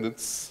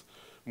independence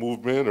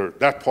movement or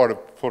that part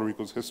of Puerto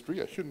Rico's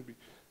history. I shouldn't be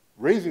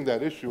raising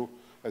that issue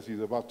as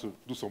he's about to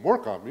do some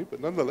work on me, but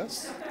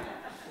nonetheless,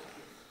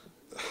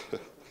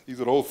 he's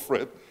an old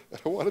friend, and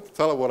I wanted to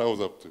tell him what I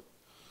was up to.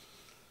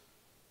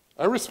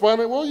 I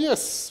responded, well,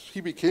 yes,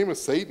 he became a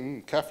saint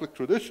in Catholic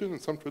tradition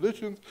and some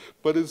traditions,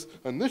 but his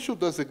initial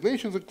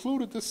designations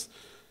included this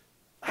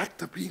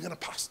act of being an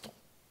apostle,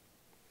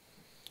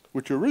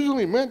 which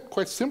originally meant,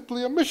 quite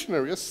simply, a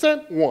missionary, a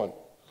sent one.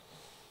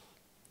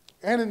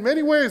 And in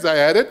many ways, I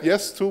added,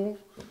 yes, to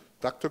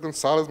Dr.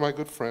 Gonzalez, my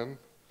good friend,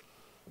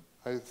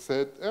 I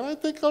said, and I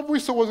think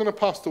Albizu was an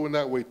apostle in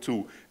that way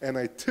too, an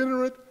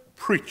itinerant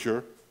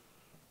preacher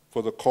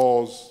for the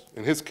cause,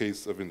 in his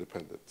case, of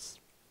independence.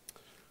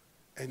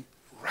 And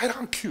right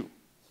on cue,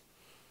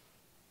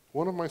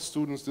 one of my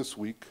students this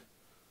week,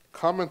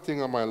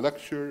 commenting on my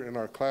lecture in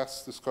our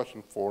class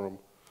discussion forum,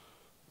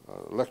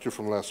 lecture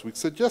from last week,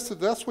 suggested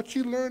that's what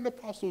she learned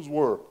apostles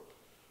were.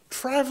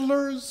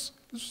 Travelers,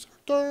 this is her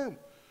term,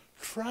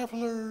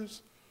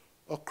 travelers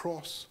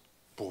across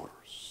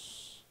borders.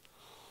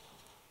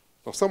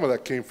 Now, some of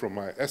that came from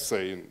my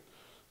essay in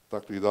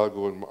Dr.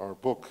 Hidalgo in our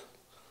book,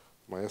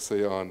 my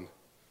essay on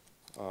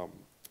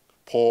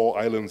Paul,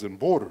 Islands, and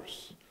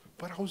Borders.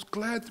 But I was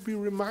glad to be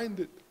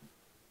reminded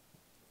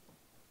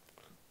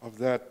of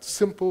that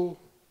simple,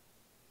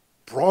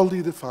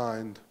 broadly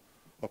defined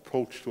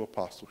approach to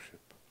apostleship.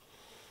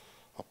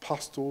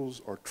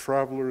 Apostles are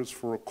travelers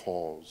for a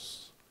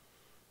cause,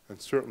 and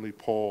certainly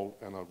Paul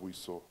and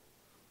Albizu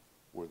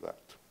were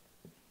that.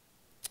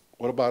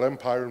 What about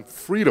empire and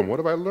freedom? What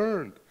have I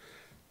learned?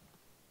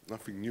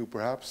 Nothing new,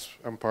 perhaps.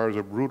 Empires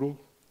are brutal.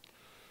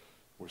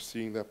 We're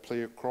seeing that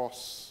play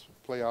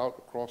out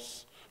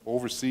across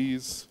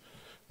overseas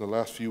in the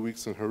last few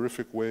weeks in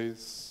horrific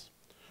ways.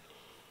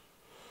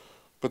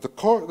 But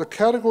the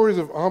categories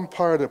of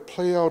empire that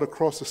play out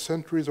across the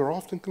centuries are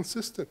often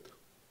consistent.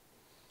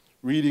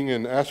 Reading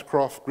in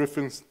Ashcroft,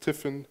 Griffin's,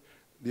 Tiffin,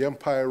 The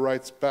Empire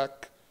Writes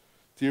Back,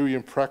 Theory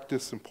and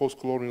Practice in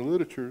Post-Colonial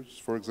Literatures,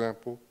 for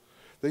example,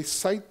 they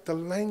cite the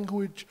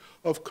language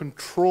of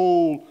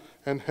control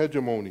and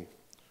hegemony,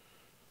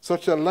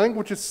 such that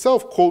language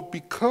itself, quote,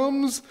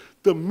 becomes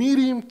the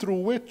medium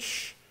through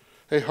which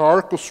a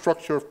hierarchical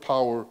structure of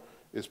power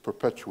is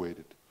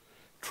perpetuated.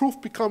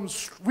 Truth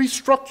becomes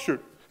restructured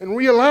and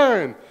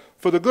realigned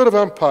for the good of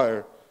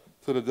empire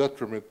to the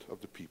detriment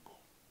of the people.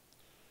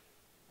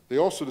 They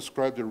also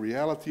describe the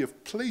reality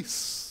of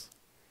place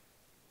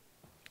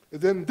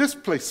and then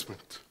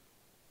displacement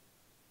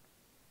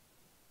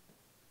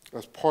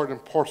as part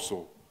and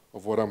parcel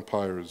of what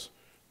empires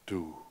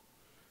do.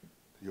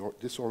 The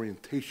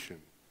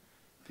disorientation,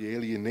 the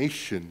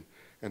alienation,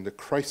 and the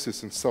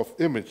crisis in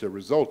self-image that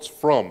results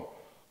from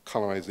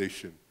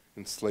colonization,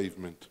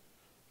 enslavement,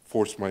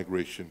 forced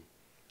migration,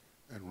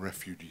 and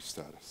refugee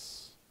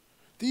status.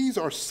 These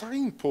are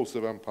signposts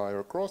of empire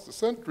across the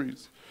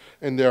centuries,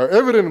 and they are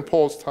evident in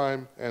Paul's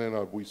time and in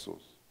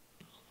Albizu's.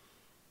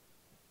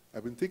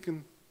 I've been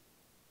thinking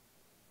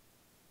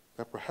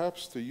that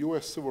perhaps the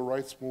U.S. civil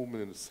rights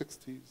movement in the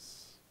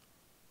 60s,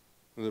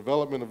 the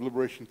development of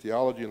liberation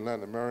theology in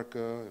Latin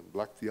America and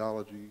black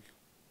theology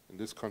in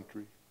this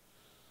country,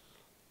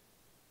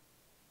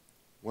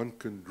 one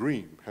can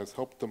dream, has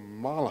helped to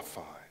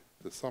mollify,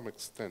 to some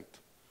extent,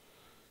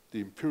 the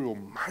imperial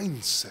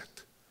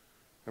mindset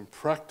and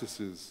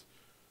practices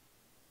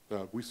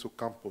that Albizu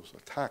Campos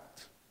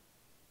attacked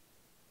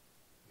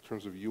in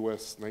terms of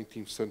U.S.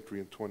 19th century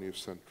and 20th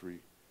century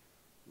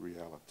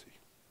reality.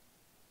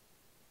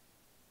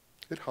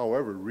 It,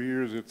 however,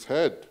 rears its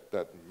head,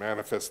 that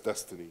manifest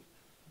destiny,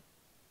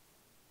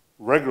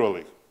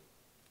 regularly.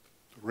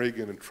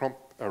 Reagan and Trump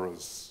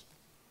eras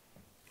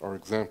are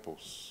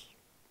examples.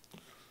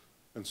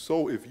 And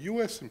so if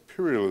U.S.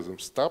 imperialism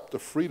stopped the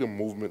freedom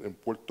movement in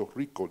Puerto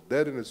Rico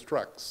dead in its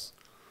tracks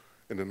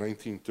in the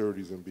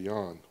 1930s and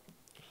beyond,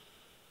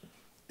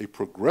 a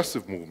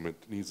progressive movement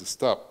needs to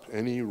stop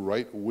any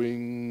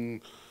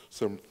right-wing,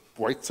 some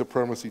white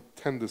supremacy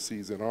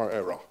tendencies in our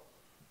era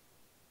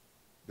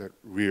that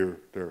rear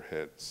their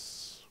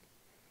heads.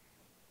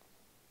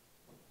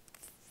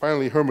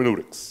 Finally,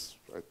 hermeneutics.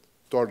 I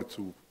started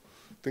to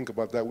think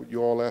about that with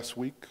you all last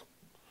week.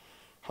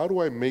 How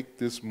do I make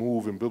this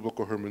move in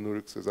biblical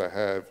hermeneutics as I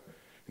have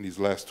in these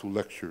last two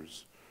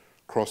lectures,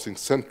 crossing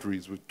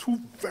centuries with two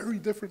very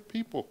different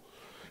people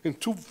in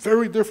two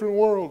very different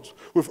worlds,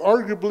 with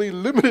arguably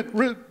limited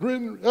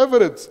written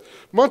evidence,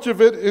 much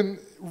of it in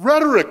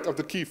rhetoric of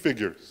the key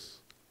figures?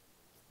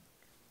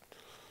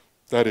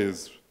 That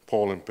is,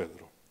 Paul and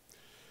Pedro.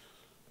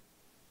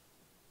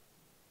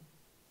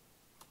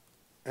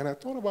 And I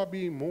thought about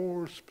being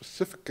more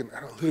specific and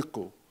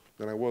analytical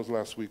than I was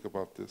last week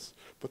about this.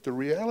 But the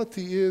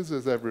reality is,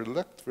 as I've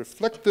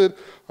reflected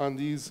on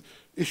these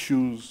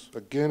issues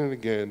again and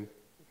again,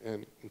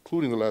 and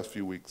including the last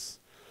few weeks,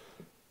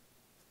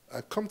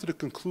 I've come to the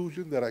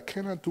conclusion that I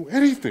cannot do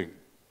anything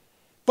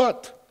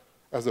but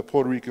as a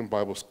Puerto Rican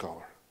Bible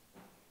scholar.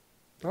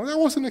 Now, that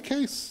wasn't the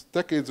case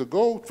decades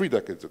ago, 3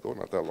 decades ago,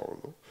 not that long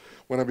ago,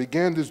 when I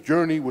began this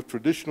journey with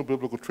traditional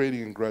biblical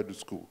training in graduate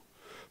school.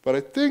 But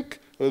I think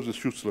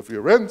Elizabeth of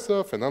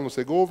Fiorenza, Fernando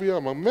Segovia,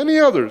 among many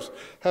others,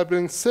 have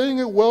been saying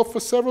it well for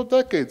several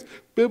decades.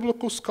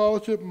 Biblical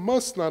scholarship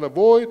must not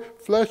avoid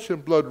flesh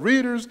and blood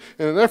readers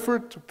in an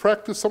effort to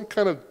practice some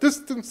kind of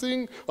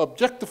distancing,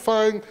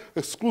 objectifying,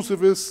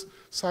 exclusivist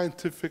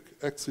scientific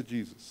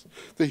exegesis.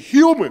 The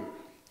human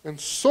and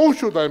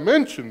social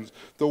dimensions,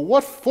 the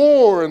what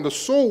for and the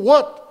so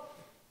what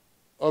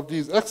of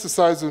these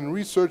exercises and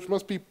research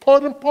must be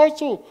part and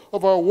parcel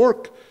of our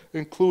work,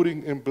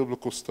 including in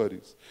biblical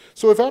studies.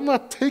 So if I'm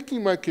not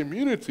taking my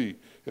community,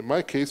 in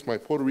my case, my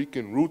Puerto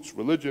Rican roots,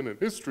 religion, and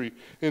history,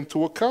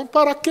 into account,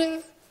 ¿para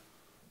qué?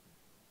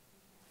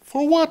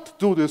 For what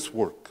do this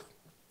work?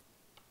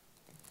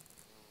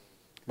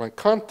 My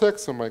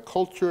context and my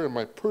culture and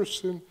my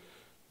person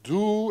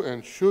do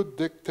and should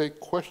dictate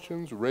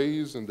questions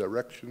raised and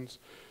directions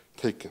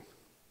taken.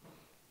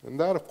 And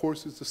that, of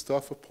course, is the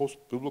stuff of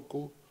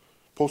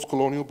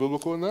post-colonial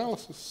biblical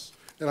analysis.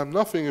 And I'm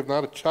nothing if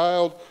not a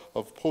child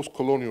of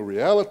post-colonial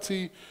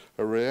reality,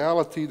 a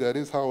reality that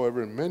is,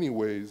 however, in many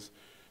ways,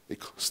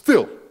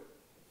 still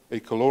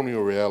a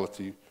colonial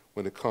reality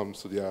when it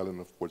comes to the island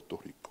of Puerto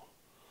Rico.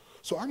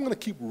 So I'm going to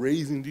keep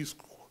raising these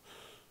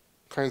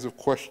kinds of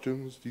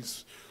questions,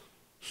 these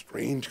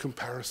strange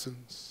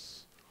comparisons,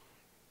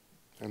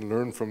 and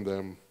learn from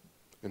them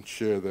and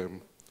share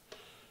them.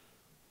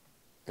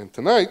 And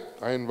tonight,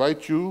 I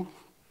invite you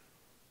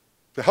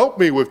to help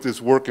me with this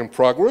work in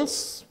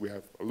progress. We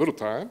have a little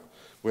time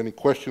for any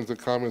questions and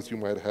comments you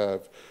might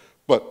have,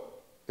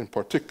 but in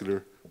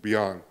particular,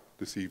 beyond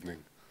this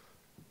evening.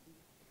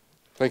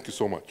 Thank you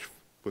so much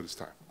for this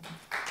time.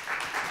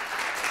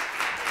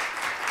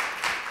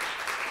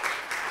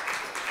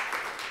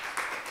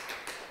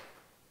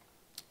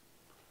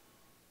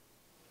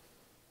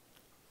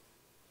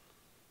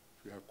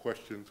 If you have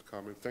questions,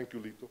 comments, thank you,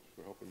 Lito,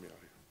 for helping me out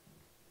here.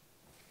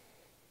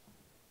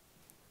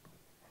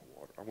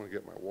 I want to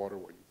get my water.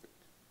 What do you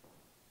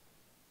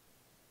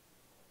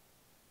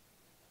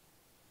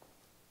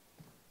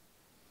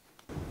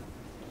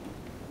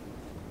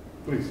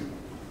think? Please.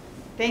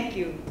 Thank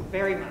you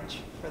very much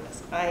for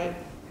this. I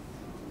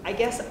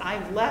guess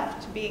I'm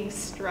left being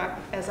struck,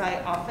 as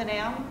I often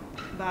am,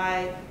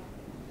 by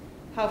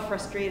how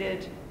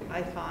frustrated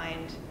I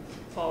find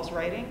Paul's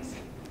writings,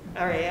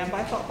 or I am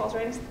by Paul's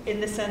writings,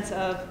 in the sense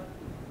of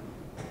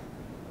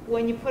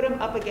when you put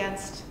him up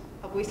against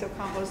Albizu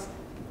Campos,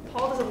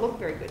 Paul doesn't look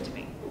very good to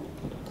me.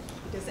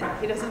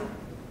 He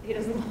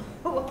doesn't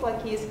look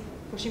like he's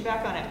pushing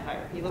back on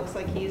empire. He looks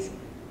like he's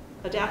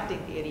adapting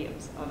the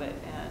idioms of it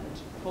and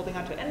holding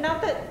on to it. And not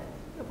that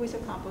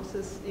Albizu Campos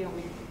is, we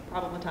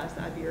problematize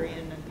the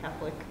Iberian and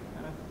Catholic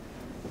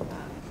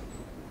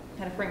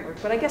kind of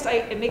framework. But I guess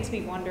it makes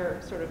me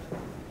wonder sort of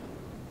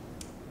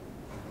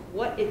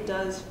what it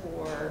does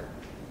for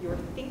your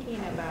thinking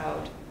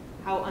about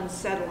how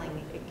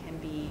unsettling it can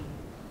be.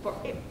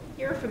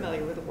 You're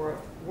familiar with the work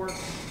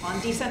on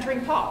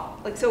decentering Paul.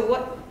 So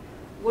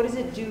what does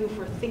it do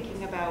for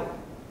thinking about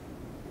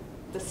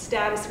the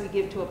status we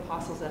give to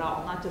apostles at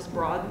all, not just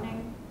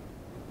broadening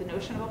the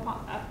notion of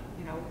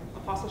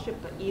apostleship,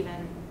 but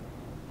even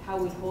how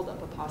we hold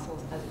up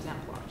apostles as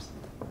exemplars?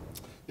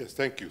 Yes,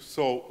 thank you.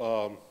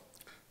 So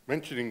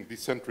mentioning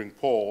decentering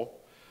Paul,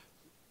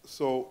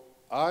 so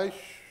a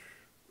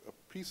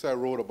piece I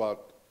wrote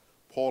about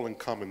Paul in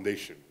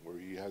commendation, where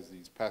he has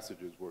these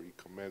passages where he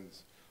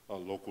commends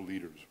local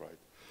leaders, right?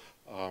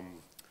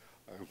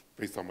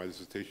 Based on my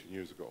dissertation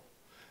years ago.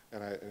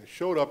 And it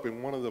showed up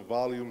in one of the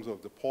volumes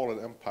of the Paul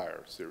and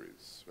Empire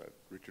series that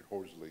Richard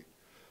Horsley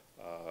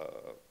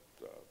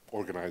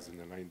organized in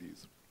the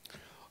 90s.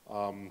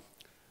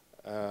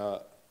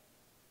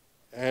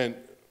 And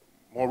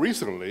more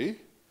recently,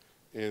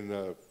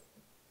 in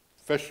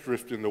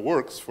Festschrift in the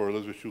Works for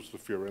Elizabeth Schussler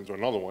Fiorenza,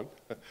 another one,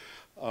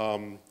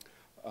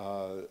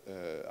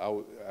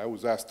 I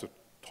was asked to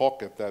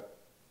talk at that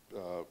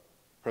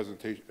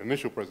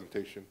initial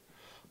presentation,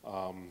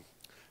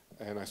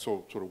 and I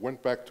sort of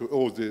went back to, it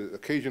was the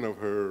occasion of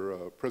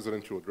her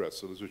presidential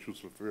address, Elizabeth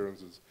Schussler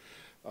Fiorenza's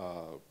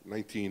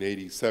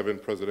 1987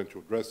 presidential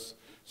address.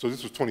 So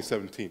this was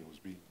 2017, it was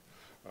being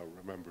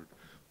remembered.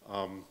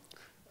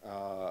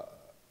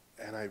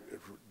 And I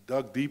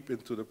dug deep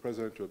into the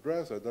presidential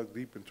address, I dug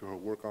deep into her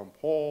work on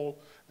Paul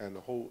and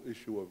the whole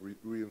issue of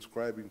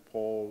reinscribing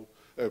Paul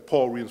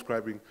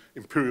reinscribing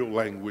imperial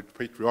language,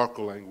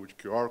 patriarchal language,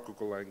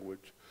 hierarchical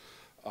language.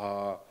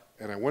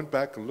 And I went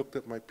back and looked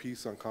at my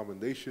piece on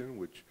commendation,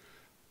 which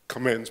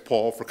commends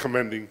Paul for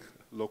commending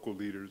local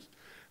leaders,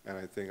 and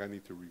I think I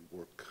need to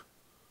rework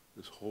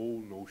this whole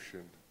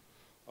notion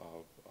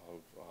of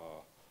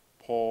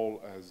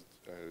Paul as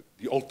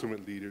the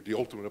ultimate leader, the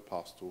ultimate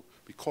apostle,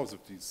 because of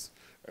these,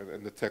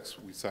 and the text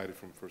we cited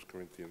from 1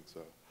 Corinthians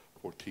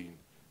 14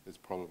 is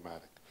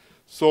problematic.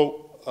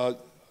 So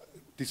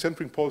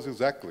decentering Paul is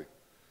exactly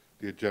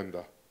the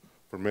agenda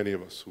for many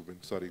of us who've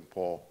been studying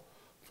Paul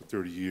for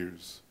 30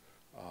 years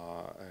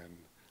and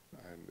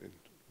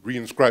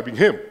reinscribing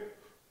him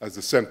as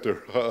the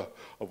center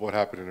of what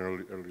happened in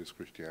earliest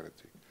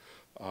Christianity.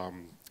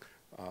 And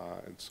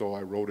so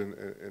I wrote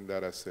in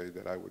that essay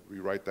that I would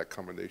rewrite that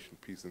commendation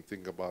piece and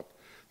think about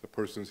the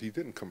persons he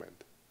didn't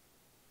commend.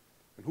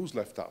 And who's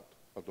left out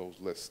of those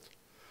lists?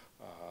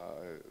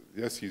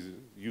 Yes, he's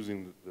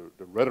using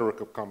the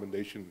rhetoric of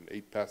commendation in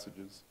 8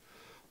 passages.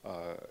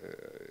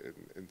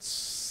 In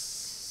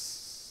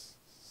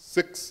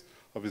 6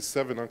 of his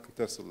 7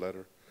 uncontested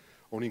letter.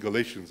 Only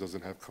Galatians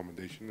doesn't have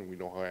commendation, and we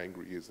know how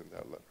angry he is in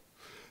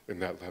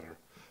that letter.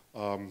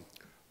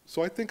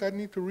 So I think I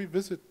need to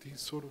revisit these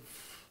sort of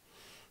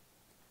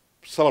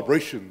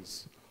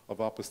celebrations of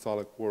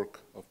apostolic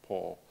work of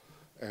Paul.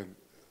 And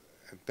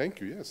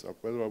thank you, yes,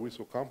 Pedro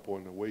Albizu Campos,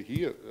 and the way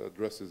he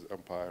addresses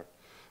empire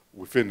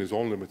within his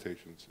own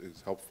limitations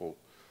is helpful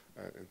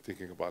in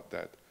thinking about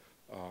that.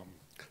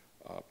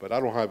 But I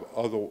don't have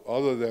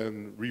other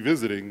than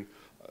revisiting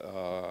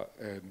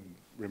and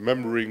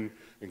remembering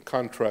in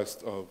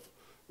contrast of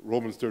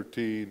Romans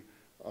 13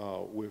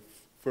 with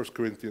 1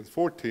 Corinthians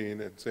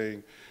 14 and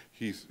saying,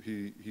 he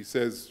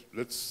says,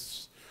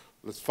 let's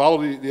follow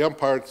the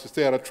empire to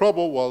stay out of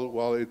trouble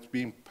while it's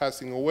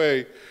passing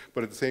away,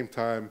 but at the same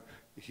time,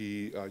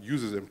 he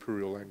uses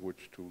imperial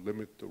language to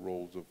limit the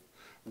roles of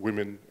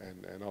women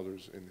and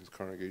others in his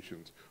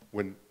congregations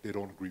when they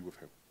don't agree with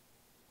him.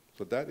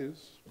 So that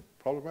is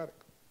problematic.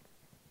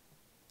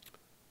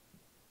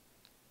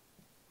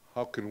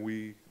 How can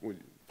we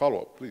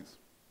follow up, please?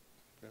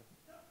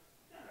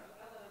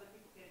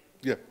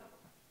 Yeah.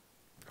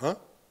 Huh?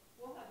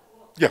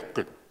 Yeah,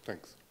 good.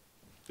 Thanks.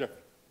 Jeff.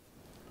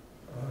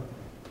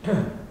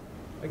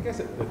 I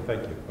guess,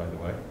 thank you, by the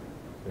way.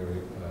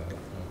 Very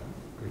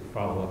great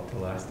follow-up to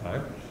last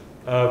time.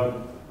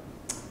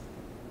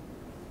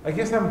 I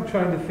guess I'm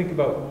trying to think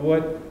about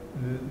what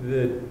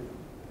the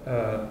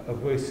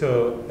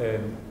Abueso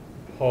and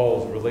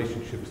Paul's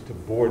relationships to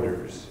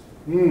borders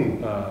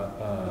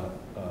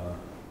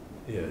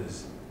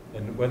is,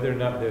 and whether or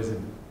not there's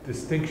a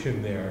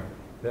distinction there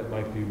that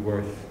might be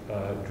worth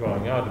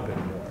drawing out a bit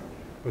more.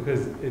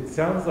 Because it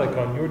sounds like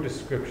on your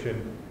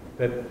description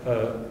that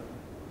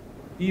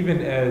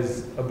even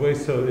as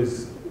Abueso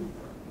is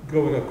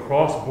going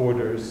across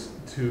borders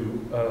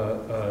to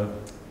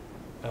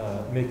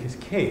make his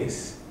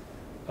case,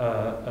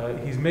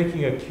 he's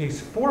making a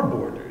case for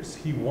borders.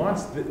 He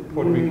wants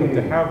Puerto Rico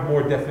to have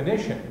more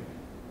definition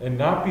and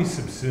not be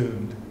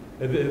subsumed.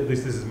 At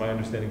least this is my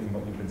understanding from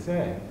what you've been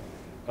saying.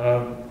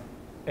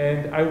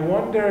 And I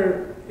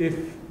wonder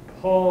if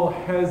Paul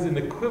has an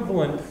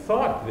equivalent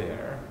thought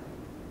there,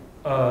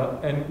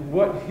 and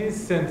what his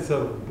sense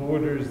of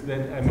borders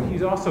then, I mean,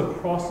 he's also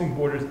crossing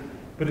borders,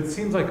 but it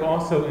seems like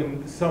also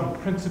in some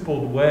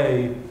principled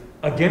way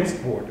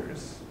against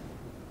borders.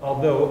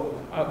 Although,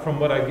 from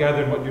what I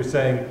gather and what you're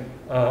saying,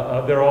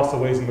 there are also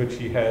ways in which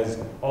he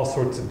has all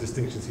sorts of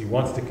distinctions he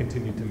wants to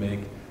continue to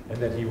make and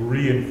that he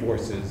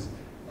reinforces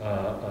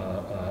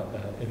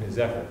in his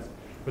efforts.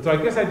 But so I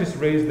guess I just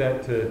raised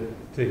that to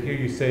hear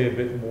you say a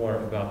bit more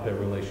about their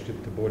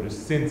relationship to borders,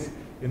 since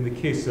in the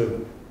case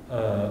of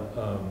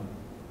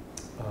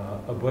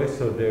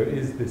Abueso, there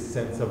is this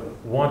sense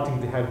of wanting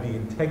to have the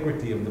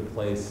integrity of the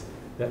place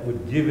that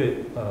would give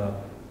it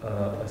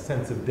a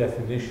sense of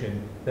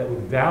definition, that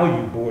would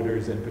value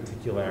borders and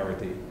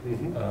particularity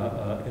in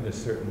a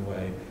certain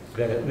way,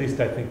 that at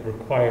least I think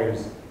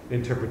requires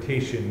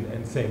interpretation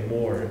and saying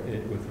more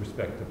with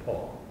respect to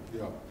Paul.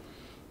 Yeah.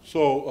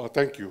 So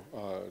thank you,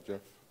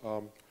 Jeff.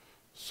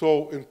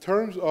 So in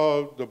terms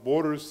of the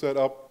borders set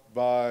up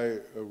by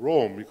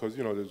Rome, because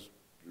there's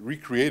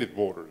recreated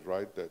borders,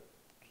 right, that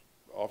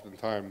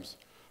oftentimes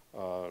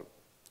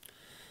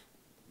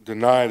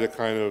deny the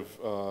kind of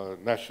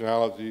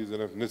nationalities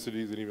and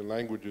ethnicities and even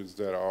languages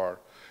that are,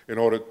 in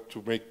order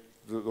to make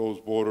those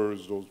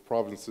borders, those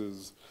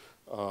provinces,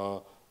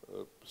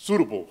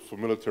 suitable for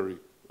military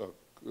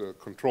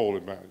control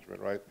and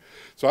management, right?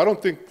 So I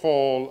don't think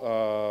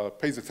Paul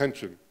pays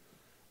attention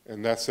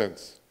in that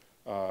sense.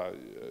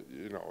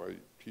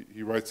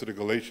 He writes to the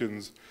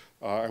Galatians,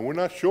 and we're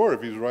not sure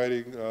if he's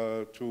writing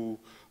to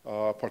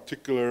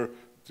particular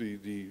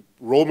the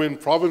Roman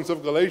province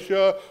of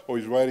Galatia, or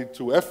he's writing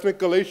to ethnic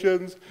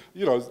Galatians.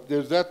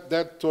 There's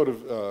that sort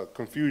of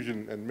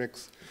confusion and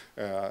mix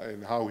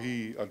in how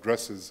he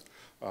addresses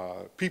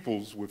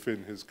peoples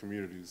within his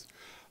communities.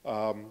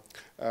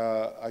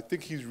 I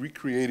think he's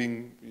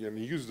recreating, and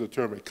he uses the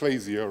term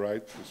ecclesia,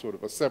 right, sort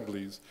of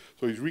assemblies.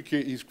 So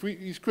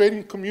he's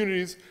creating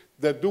communities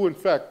that do in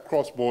fact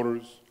cross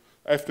borders,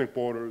 ethnic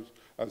borders,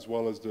 as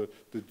well as the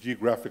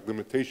geographic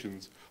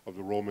limitations of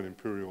the Roman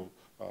imperial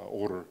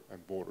order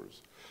and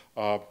borders.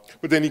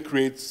 But then he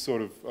creates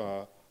sort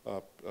of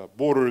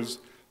borders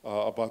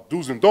about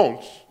do's and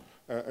don'ts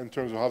in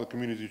terms of how the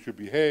community should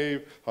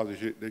behave, how they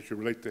should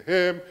relate to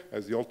him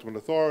as the ultimate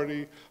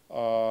authority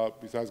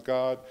besides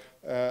God.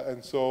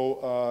 And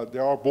so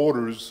there are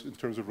borders in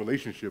terms of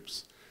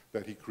relationships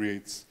that he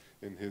creates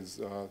in his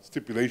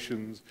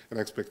stipulations and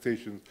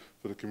expectations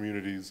for the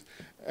communities.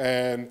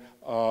 And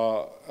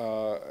a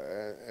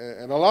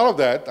lot of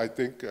that, I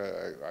think,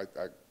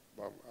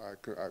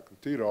 I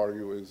continue to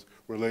argue is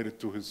related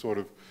to his sort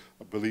of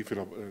belief in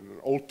an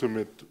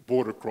ultimate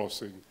border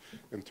crossing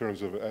in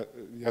terms of the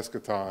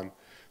eschaton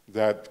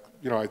that,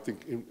 I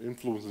think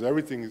influences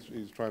everything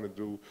he's trying to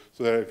do,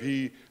 so that if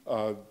he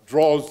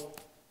draws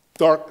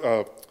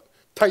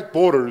tight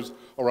borders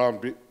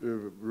around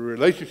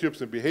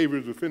relationships and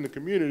behaviors within the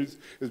communities,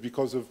 is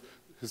because of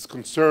his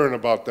concern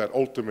about that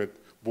ultimate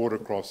border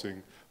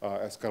crossing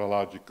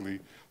eschatologically.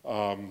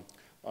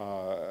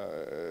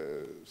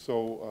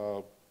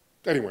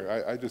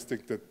 Anyway, I just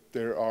think that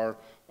there are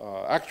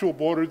actual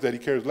borders that he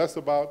cares less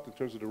about in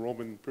terms of the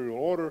Roman imperial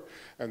order,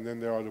 and then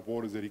there are the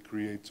borders that he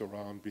creates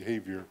around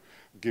behavior,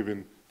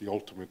 given the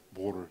ultimate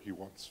border he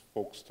wants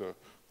folks to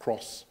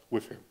cross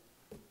with him.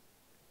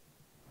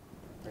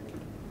 Thank you.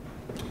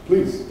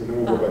 Please, and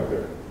then we'll go back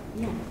there.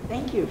 Yeah,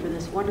 thank you for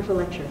this wonderful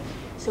lecture.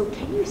 So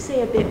can you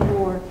say a bit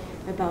more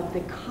about the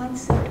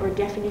concept or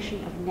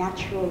definition of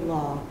natural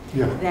law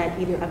that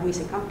either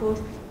Albizu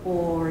Campos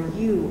or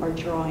you are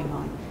drawing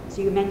on?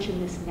 So you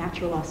mentioned this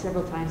natural law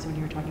several times when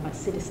you were talking about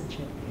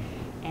citizenship.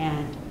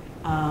 And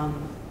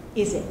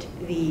is it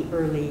the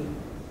early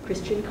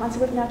Christian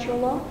concept of natural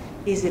law?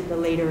 Is it the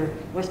later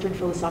Western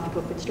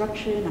philosophical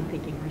construction? I'm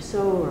thinking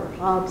Rousseau or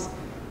Hobbes.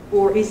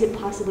 Or is it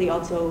possibly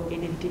also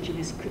an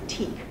indigenous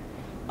critique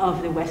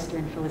of the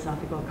Western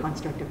philosophical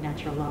construct of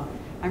natural law?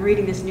 I'm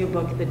reading this new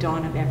book, The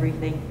Dawn of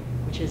Everything,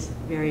 which is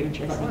very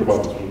interesting.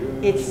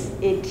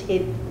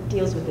 It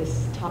deals with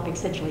this topic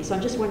centrally. So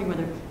I'm just wondering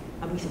whether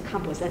Albizu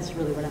Campos, that's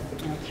really what I'm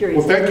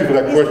curious about. Well, thank you for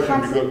that question.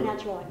 Concept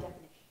natural law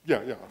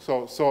definition. Yeah.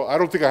 So I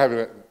don't think I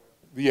have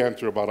the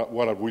answer about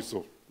what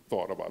Albizu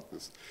thought about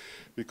this,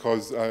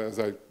 because as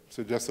I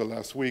suggested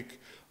last week,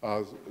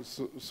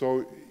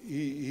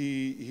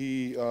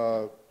 he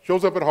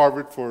shows up at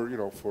Harvard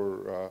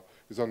for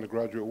his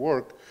undergraduate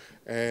work,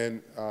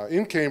 and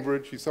in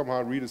Cambridge he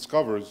somehow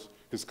rediscovers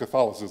his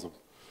Catholicism,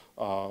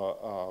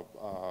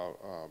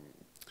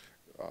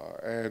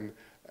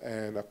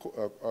 and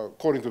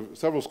according to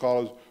several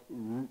scholars,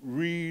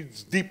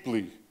 reads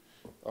deeply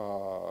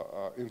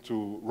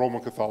into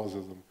Roman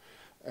Catholicism,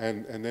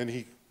 and then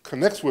he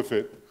connects with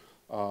it,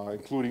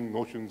 including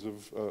notions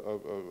of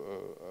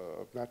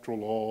natural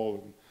law,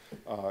 and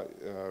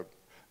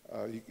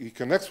he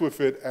connects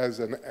with it as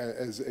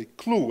a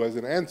clue, as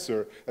an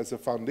answer, as a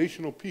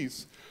foundational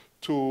piece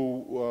to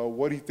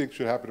what he thinks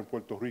should happen in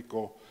Puerto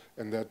Rico,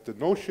 and that the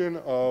notion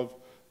of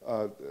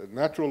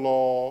natural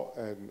law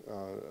and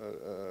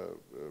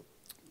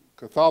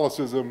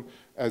Catholicism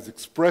as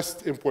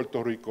expressed in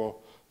Puerto Rico,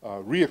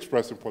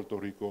 re-expressed in Puerto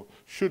Rico,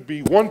 should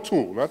be one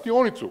tool, not the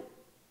only tool,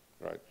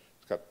 right?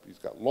 He's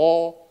got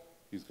law,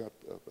 he's got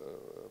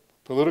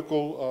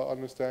political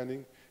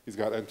understanding, he's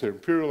got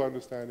anti-imperial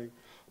understanding,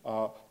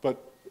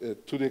 but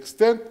to the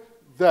extent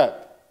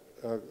that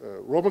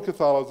Roman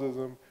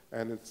Catholicism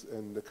and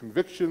the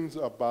convictions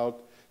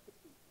about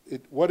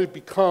what it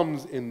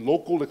becomes in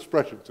local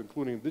expressions,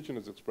 including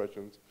indigenous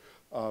expressions,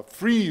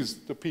 frees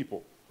the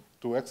people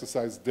to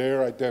exercise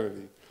their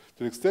identity.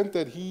 To the extent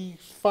that he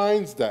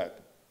finds that,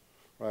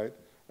 right,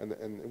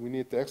 and we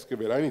need to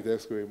excavate, I need to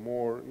excavate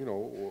more,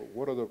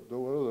 what are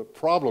the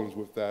problems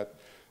with that?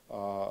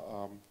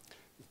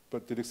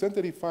 But to the extent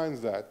that he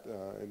finds that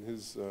in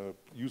his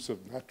use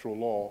of natural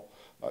law,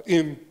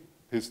 in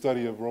his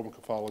study of Roman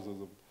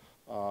Catholicism,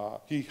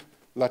 he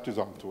latches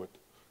onto it.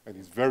 And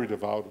he's very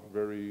devout and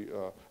very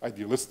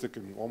idealistic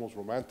and almost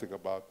romantic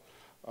about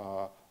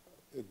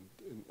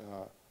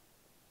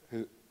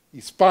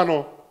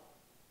Hispano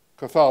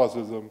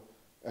Catholicism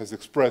as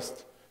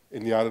expressed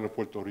in the island of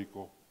Puerto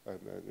Rico. And,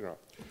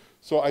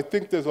 So I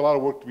think there's a lot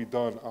of work to be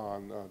done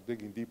on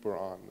digging deeper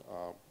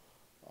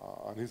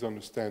on his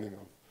understanding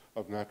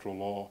of natural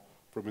law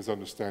from his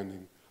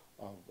understanding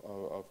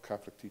of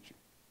Catholic teaching.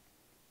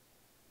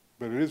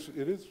 But it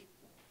is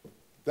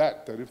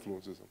that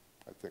influences him,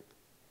 I think.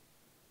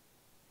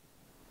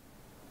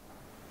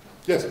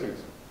 Yes,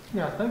 please.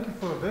 Yeah, thank you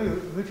for a very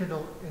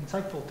original,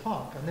 insightful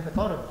talk. I never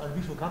thought of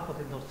Albizu Campos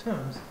in those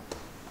terms.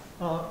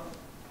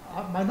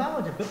 My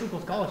knowledge of biblical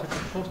scholarship is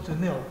close to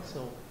nil,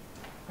 so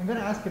I'm going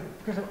to ask you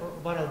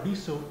about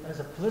Albizu as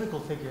a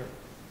political figure.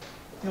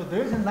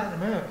 There is in Latin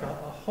America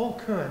a whole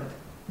current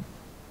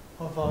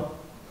of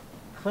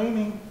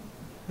claiming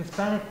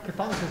Hispanic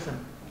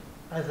Catholicism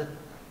as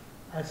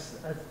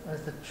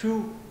the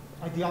true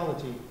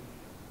ideology,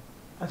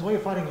 as a way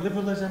of fighting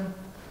liberalism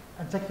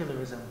and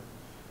secularism.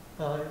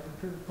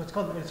 What's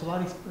called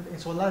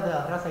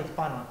Insolada Raza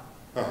Hispana.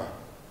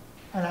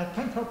 And I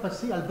can't help but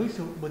see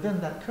Albizu within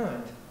that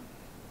current,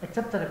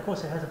 except that, of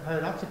course, it has a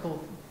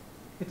paradoxical,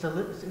 it's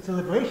a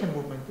liberation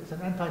movement, it's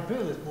an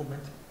anti-imperialist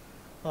movement.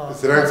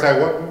 It's an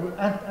anti-what movement?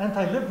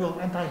 Anti-liberal,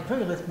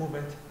 anti-imperialist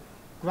movement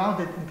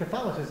grounded in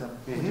Catholicism,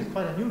 which is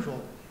quite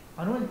unusual.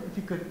 I wonder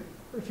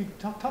if you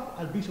talk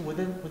Albizu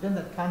within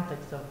that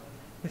context of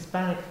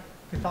Hispanic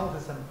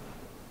Catholicism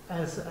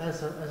as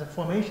a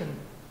formation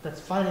that's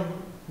fighting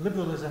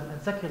liberalism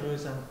and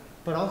secularism,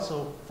 but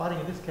also fighting,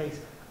 in this case,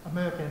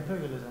 American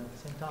imperialism at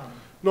the same time.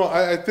 No,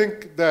 I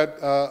think that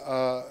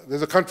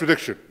there's a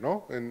contradiction,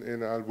 no, in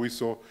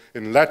Albizu,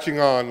 in latching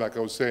on, like I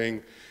was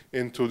saying,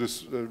 into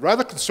this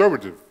rather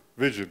conservative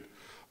vision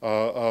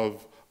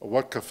of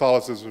what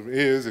Catholicism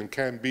is and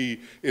can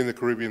be in the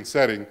Caribbean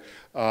setting.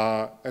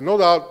 And no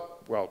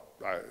doubt, well,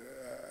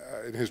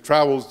 in his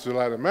travels to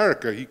Latin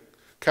America, he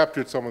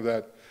captured some of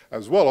that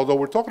as well, although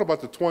we're talking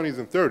about the 20s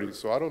and 30s,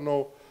 so I don't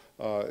know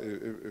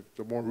if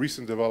the more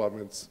recent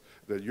developments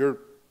that you're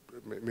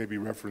maybe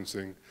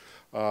referencing,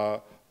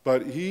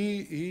 but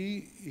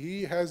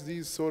he has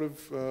these sort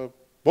of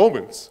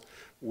moments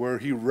where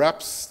he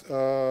raps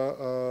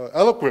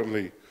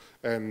eloquently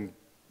and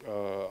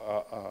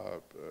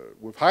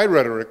with high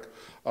rhetoric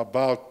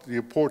about the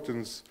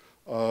importance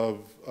of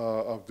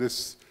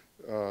this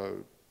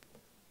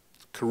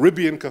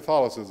Caribbean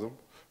Catholicism,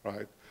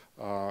 right?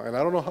 And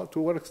I don't know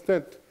to what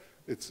extent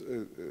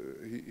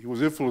he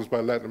was influenced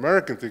by Latin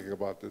American thinking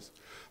about this,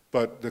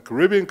 but the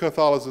Caribbean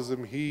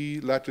Catholicism,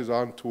 he latches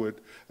onto it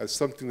as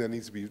something that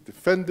needs to be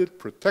defended,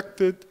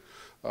 protected,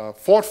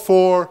 fought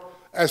for,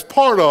 as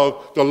part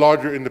of the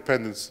larger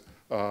independence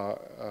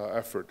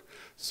effort.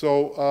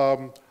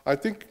 So I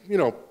think, you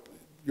know,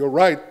 you're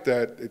right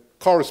that it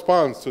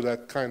corresponds to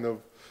that kind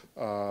of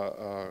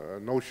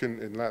notion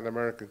in Latin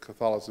American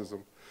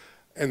Catholicism,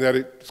 and that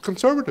it's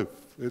conservative.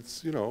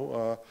 It's, you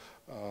know,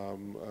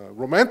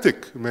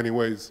 romantic in many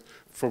ways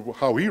for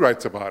how he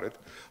writes about it.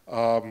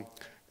 I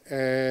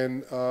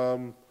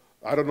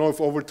don't know if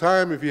over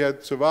time, if he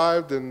had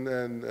survived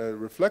and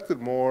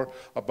reflected more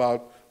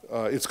about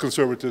its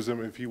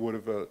conservatism, if he would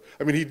have,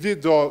 I mean, he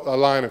did draw a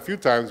line a few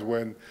times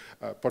when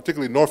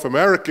particularly North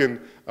American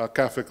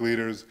Catholic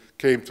leaders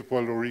came to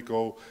Puerto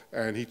Rico,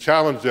 and he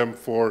challenged them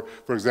for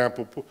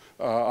example,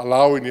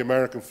 allowing the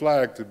American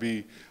flag to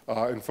be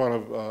in front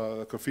of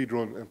the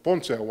cathedral in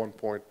Ponce at one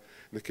point,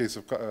 in the case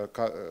of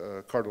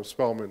Cardinal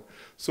Spellman.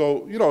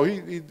 So, you know,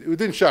 he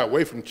didn't shy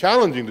away from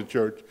challenging the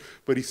church,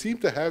 but he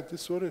seemed to have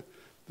this sort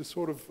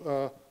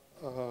of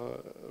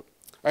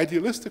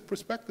idealistic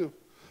perspective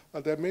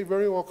that may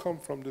very well come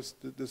from this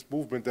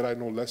movement that I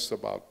know less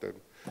about than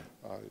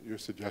your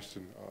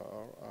suggestion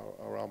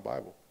around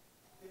Bible.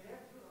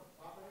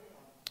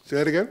 Say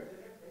that again?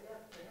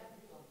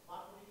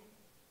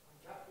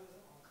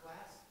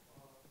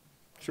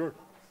 Sure.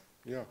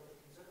 Yeah.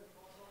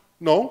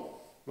 No.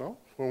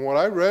 From what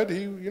I read,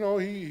 he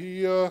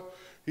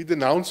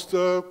denounced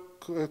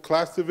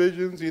class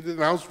divisions. He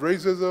denounced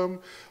racism.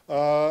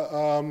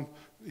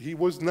 He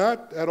was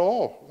not at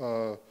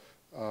all,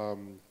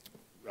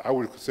 I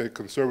would say,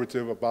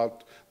 conservative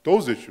about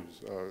those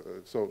issues.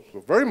 So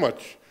very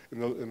much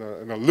in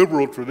a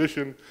liberal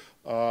tradition.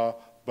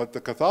 But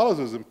the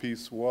Catholicism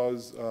piece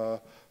was,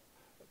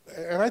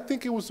 and I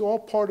think it was all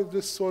part of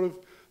this sort of,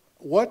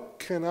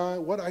 what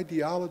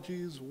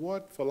ideologies,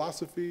 what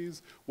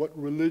philosophies, what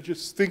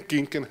religious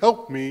thinking can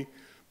help me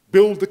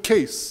build the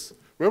case?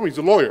 Remember, he's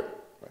a lawyer,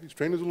 right? He's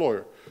trained as a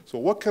lawyer. So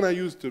what can I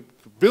use to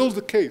build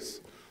the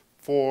case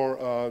for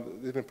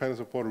the independence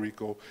of Puerto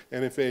Rico?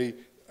 And if a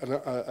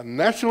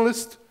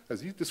nationalist,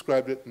 as he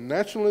described it,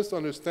 nationalist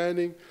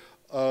understanding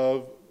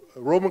of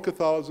Roman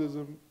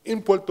Catholicism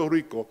in Puerto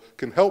Rico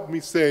can help me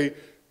say,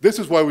 this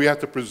is why we have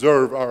to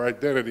preserve our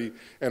identity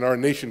and our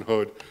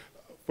nationhood,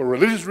 for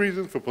religious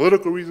reasons, for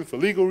political reasons, for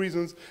legal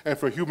reasons, and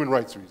for human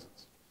rights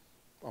reasons,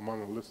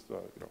 among a list,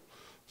 you know.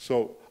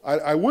 So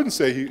I wouldn't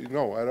say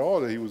at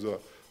all that he was a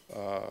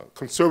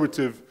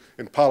conservative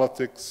in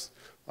politics,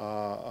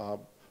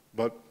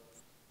 but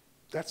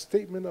that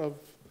statement of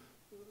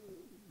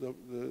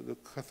the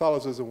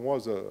Catholicism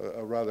was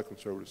a rather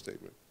conservative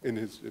statement in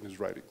his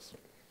writings.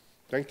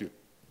 Thank you.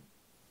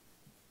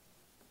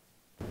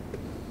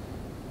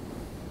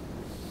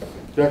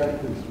 Jackie,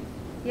 please.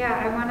 Yeah,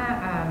 I want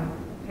to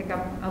pick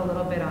up a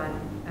little bit on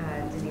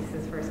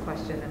Denise's first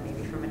question, and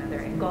maybe from another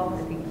angle.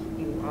 I think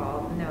you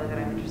all know that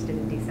I'm interested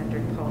in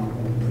decentered Paul from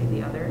a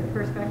completely other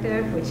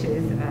perspective, which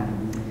is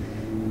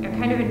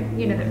kind of,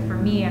 you know, that for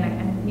me,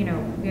 and you know,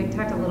 we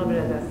talked a little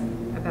bit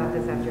about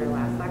this after your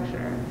last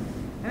lecture.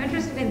 I'm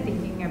interested in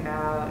thinking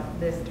about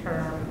this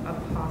term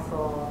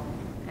apostle,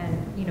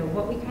 and you know,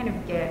 what we kind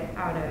of get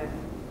out of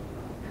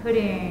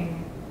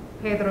putting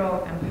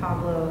Pedro and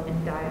Pablo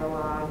in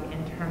dialogue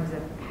in terms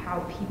of how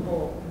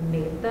people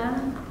made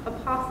them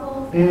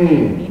apostles and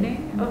the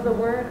meaning of the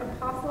word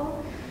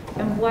apostle.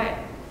 And what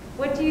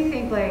do you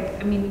think, like,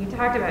 I mean, you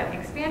talked about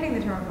expanding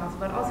the term apostle,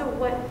 but also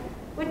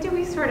what do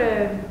we sort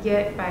of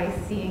get by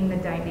seeing the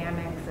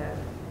dynamics of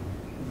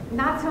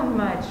not so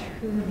much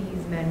who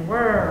these men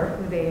were,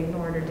 who they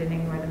ignored or didn't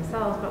ignore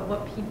themselves, but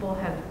what people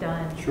have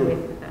done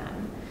with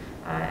them,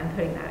 and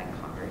putting that in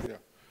conversation. Yeah.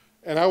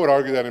 And I would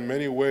argue that in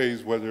many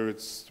ways, whether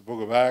it's the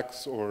Book of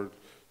Acts or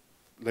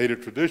later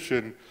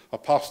tradition,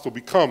 apostle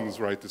becomes,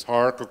 right, this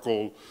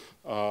hierarchical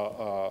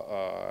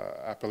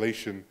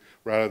appellation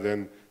rather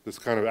than this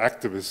kind of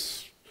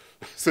activist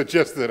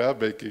suggested I'm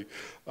making,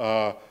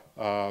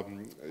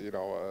 you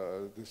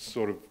know, this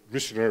sort of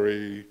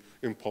missionary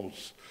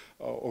impulse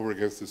over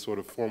against this sort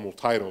of formal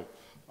title,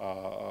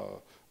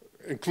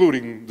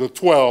 including the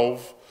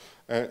 12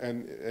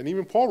 And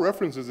even Paul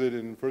references it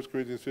in 1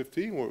 Corinthians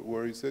 15,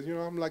 where he says, you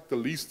know, I'm like the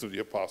least of the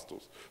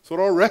apostles. So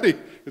already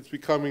it's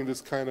becoming this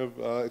kind of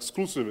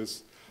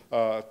exclusivist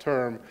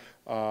term.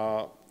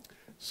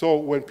 So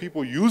when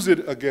people use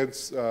it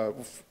against,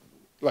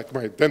 like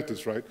my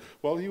dentist, right?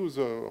 Well, he was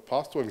an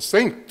apostle and a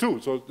saint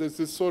too. So there's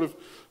this sort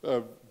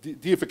of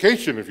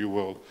deification, if you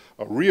will,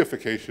 a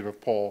reification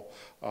of Paul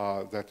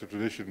that the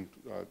tradition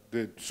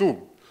did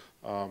soon.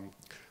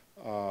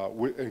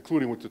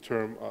 Including with the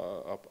term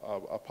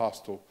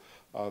apostle.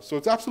 So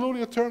it's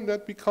absolutely a term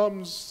that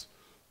becomes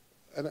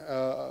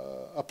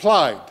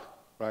applied,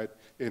 right,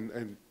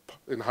 in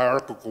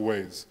hierarchical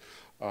ways.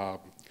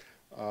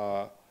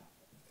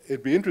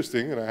 It'd be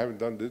interesting, and I haven't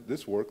done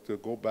this work, to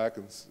go back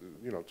and,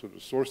 you know, to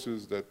the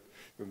sources that,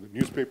 in the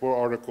newspaper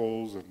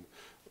articles and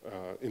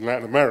in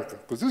Latin America,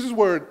 because this is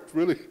where it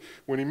really,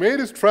 when he made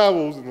his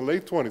travels in the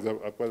late 20s,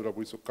 Pedro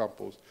Albizu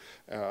Campos,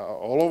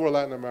 all over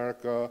Latin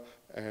America,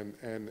 and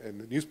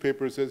the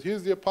newspaper says,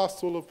 here's the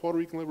apostle of Puerto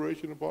Rican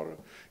liberation,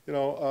 you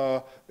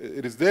know,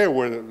 it is there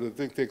where the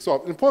thing takes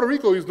off. In Puerto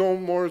Rico, he's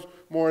known more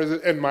as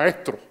el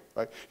maestro,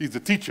 right? He's the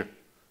teacher,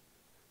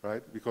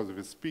 right? Because of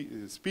his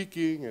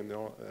speaking and, you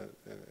know,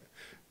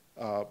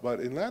 but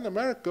in Latin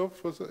America,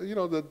 you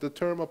know, the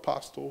term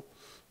apostle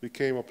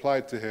became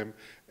applied to him,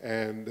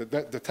 and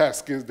the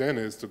task is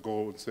to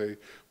go and say,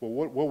 well,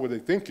 what were they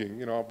thinking,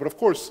 you know? But of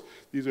course,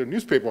 these are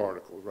newspaper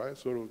articles, right?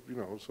 Sort of, you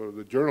know, sort of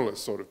the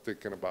journalists sort of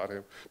thinking about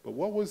him. But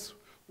what was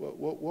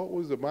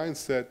the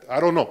mindset? I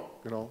don't know,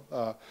 you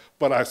know.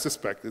 But I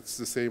suspect it's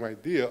the same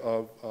idea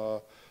of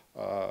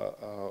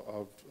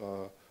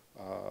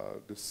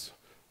this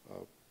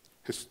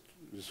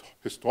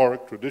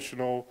historic,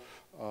 traditional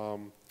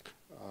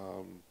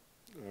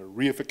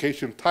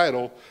reification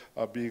title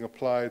being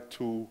applied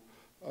to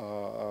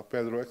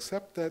Pedro,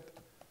 except that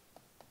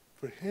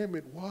for him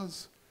it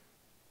was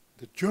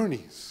the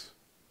journeys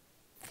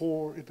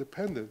for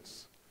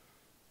independence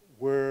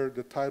where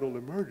the title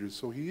emerges.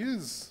 So he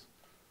is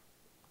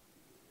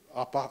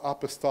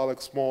apostolic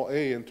small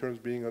a in terms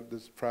of being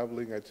this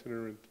traveling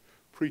itinerant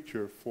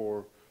preacher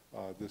for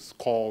this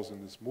cause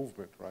and this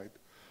movement, right?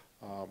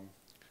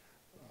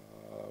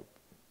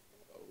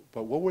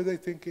 But what were they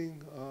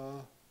thinking?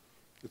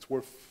 It's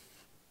worth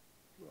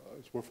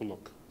a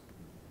look.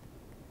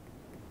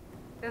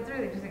 That's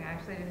really interesting. I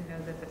actually didn't know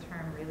that the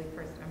term really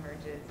first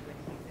emerges when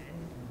he's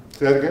in.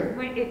 Say that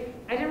again?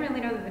 I didn't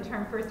really know that the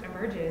term first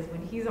emerges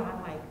when he's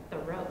on, like, the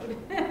road,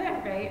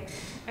 right?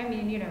 I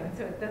mean, you know,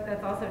 so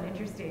that's also an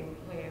interesting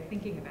way of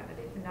thinking about it.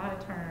 It's not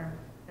a term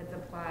that's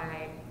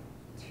applied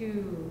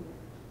to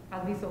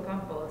Albizu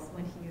Campos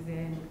when he's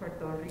in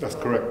Puerto Rico. That's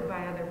correct.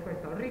 By other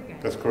Puerto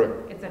Ricans. That's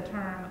correct. It's a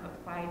term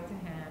applied to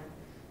him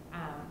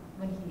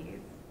when he's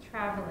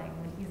traveling,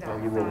 when he's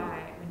On the road.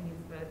 outside, when he's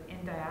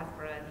in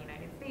diaspora in the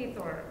United States,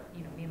 or,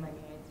 you know, mainland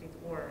United States,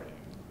 or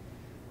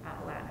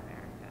in Latin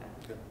America.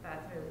 Yeah.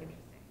 That's really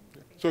interesting.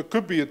 Yeah. So it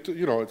could be,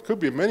 you know, it could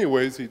be in many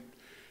ways.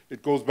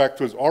 It goes back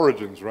to his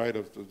origins, right?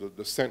 Of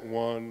the sent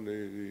one,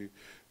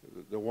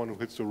 the one who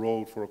hits the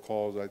road for a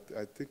cause.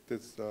 I think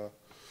that's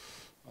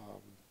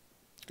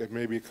it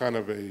may be kind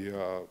of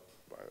a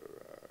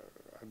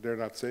I dare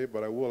not say it,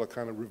 but I will, a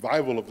kind of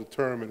revival of the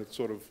term and its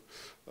sort of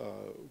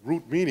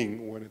root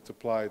meaning when it's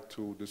applied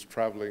to this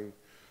traveling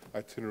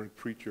itinerant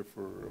preacher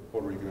for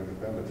Puerto Rican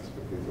independence, in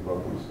the case of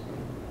Agosto,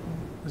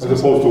 as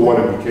opposed to what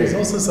it became. There's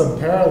also some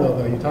parallel,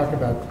 though. You talk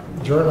about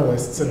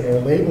journalists and their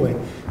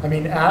labeling. I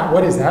mean,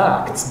 what is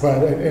ACTS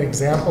but an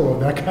example of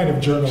that kind of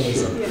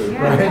journalism,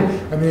 right?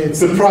 I mean, it's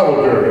the travel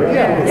period.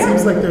 Yeah, it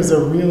seems like there's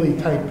a really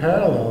tight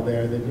parallel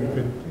there that you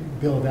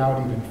could build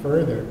out even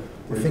further.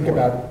 To think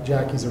about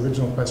Jackie's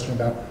original question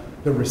about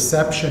the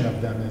reception of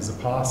them as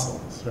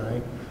apostles,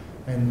 right?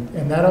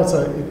 And that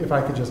also, if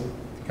I could just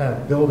kind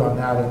of build on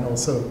that, and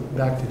also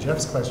back to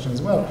Jeff's question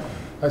as well,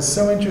 I was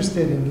so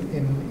interested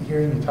in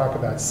hearing you talk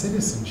about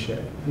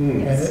citizenship,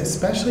 and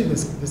especially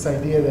this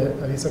idea that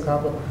Albizu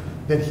Campos,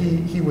 that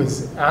he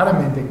was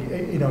adamant,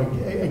 you know,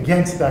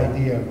 against the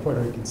idea of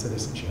Puerto Rican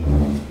citizenship,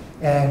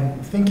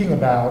 and thinking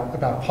about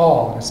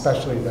Paul, and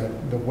especially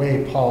the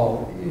way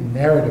Paul in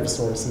narrative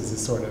sources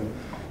is sort of,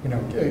 you know,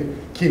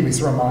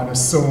 civis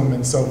Romanus sum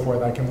and so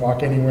forth. I can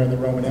walk anywhere in the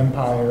Roman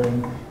Empire,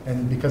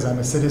 and because I'm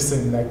a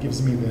citizen, that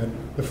gives me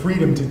the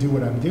freedom to do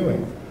what I'm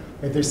doing.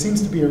 Right? There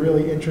seems to be a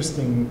really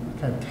interesting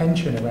kind of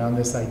tension around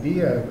this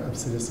idea of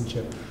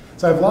citizenship.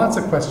 So I have lots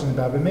of questions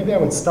about it, but maybe I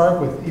would start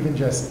with even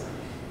just,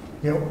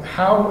 you know,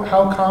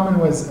 how common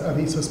was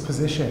Albizu's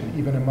position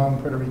even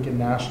among Puerto Rican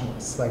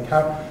nationalists? Like,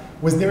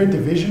 was there a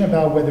division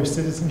about whether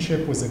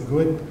citizenship was a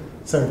good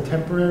sort of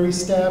temporary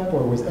step,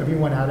 or was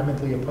everyone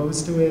adamantly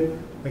opposed to it?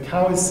 Like,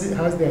 how is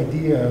the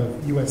idea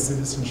of U.S.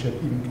 citizenship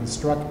even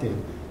constructed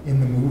in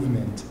the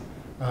movement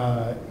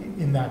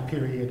in that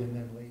period and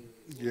then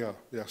later?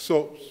 Yeah.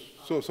 So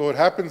it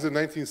happens in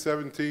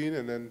 1917,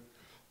 and then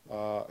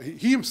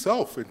he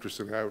himself,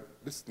 interestingly,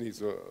 this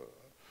needs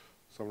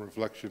some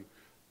reflection.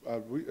 I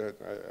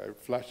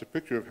flashed a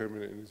picture of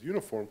him in his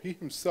uniform. He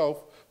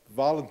himself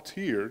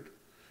volunteered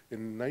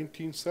in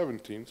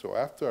 1917, so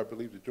after, I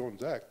believe, the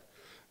Jones Act,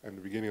 and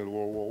the beginning of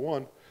World War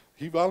I,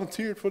 he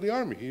volunteered for the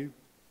army. He,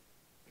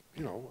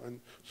 you know, and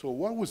so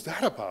what was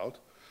that about?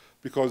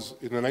 Because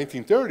in the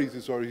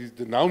 1930s, he's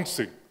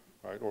denouncing,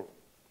 right? Or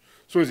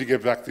as soon as he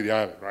gets back to the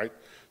island, right?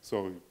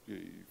 So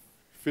he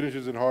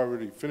finishes in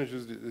Harvard, he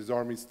finishes his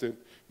army stint,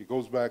 he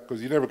goes back,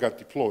 because he never got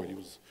deployed, he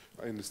was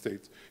in the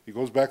States. He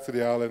goes back to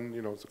the island,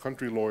 you know, as a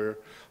country lawyer,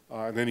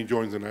 and then he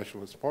joins the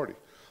Nationalist Party.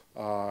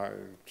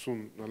 And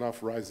soon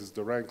enough rises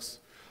the ranks.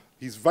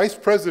 He's vice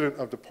president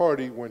of the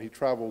party when he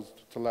travels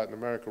to Latin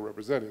America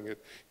representing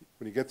it.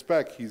 When he gets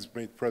back, he's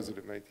made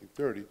president in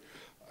 1930.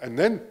 And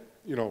then,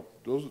 you know,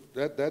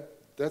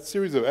 that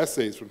series of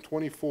essays from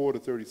 24 to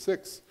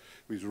 36,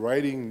 he's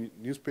writing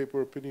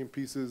newspaper opinion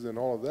pieces and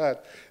all of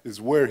that,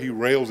 is where he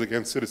rails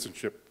against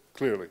citizenship,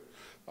 clearly.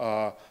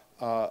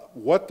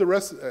 What the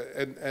rest,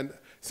 and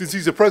since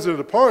he's the president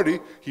of the party,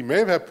 he may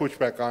have had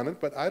pushback on it,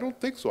 but I don't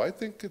think so. I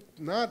think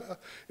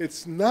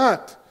it's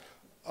not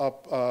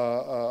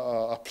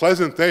a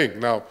pleasant thing.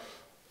 Now,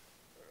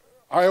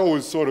 I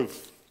always sort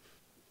of,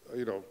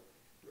 you know,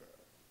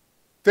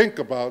 think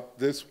about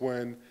this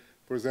when,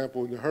 for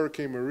example, in the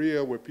Hurricane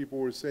Maria, where people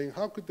were saying,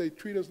 how could they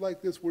treat us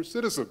like this? We're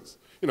citizens.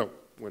 You know,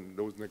 when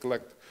there was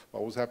neglect,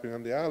 what was happening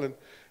on the island.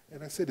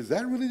 And I said, is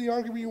that really the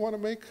argument you want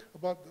to make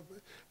about,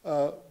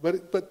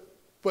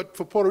 but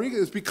for Puerto Rico,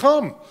 it's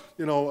become,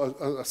 you know,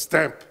 a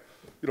stamp.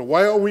 You know,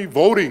 why are we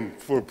voting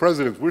for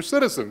presidents? We're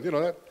citizens, you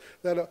know,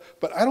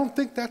 but I don't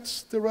think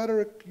that's the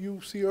rhetoric you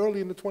see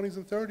early in the 20s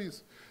and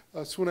 30s,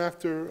 soon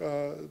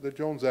after the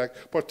Jones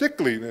Act,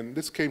 particularly, and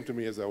this came to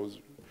me as I was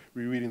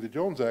rereading the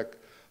Jones Act,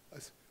 I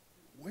said,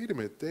 wait a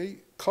minute, they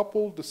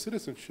coupled the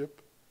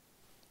citizenship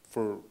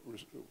for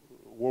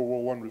World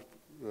War I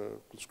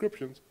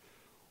conscriptions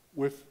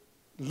with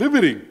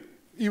limiting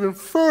even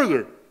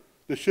further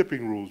the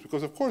shipping rules,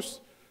 because of course,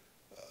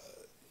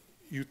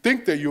 you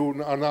think that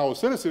you are now a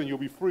citizen and you'll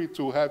be free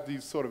to have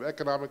these sort of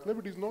economic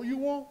liberties. No, you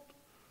won't.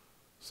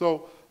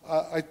 So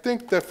I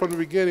think that from the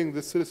beginning,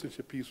 the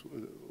citizenship piece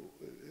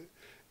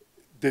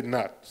did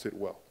not sit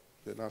well.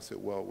 Did not sit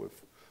well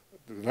with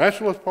the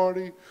Nationalist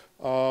Party,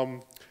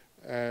 and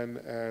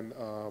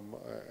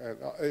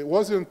it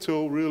wasn't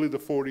until really the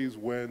 40s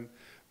when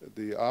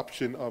the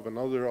option of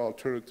another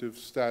alternative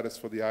status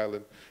for the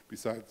island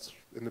besides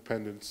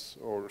independence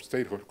or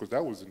statehood, because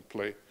that was in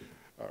play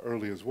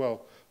early as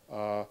well.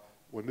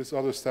 When this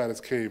other status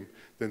came,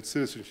 then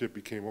citizenship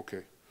became,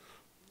 okay,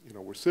 you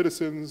know, we're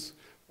citizens,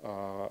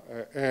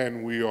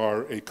 and we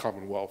are a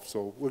commonwealth,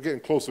 so we're getting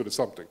closer to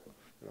something.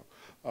 You know.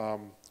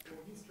 When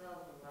he's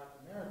traveling to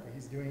Latin America,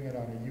 he's doing it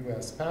on a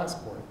U.S.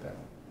 passport then,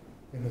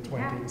 in the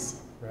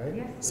 20s, right?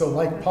 Yes. So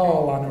like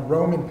Paul on a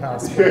Roman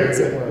passport, as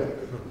it were.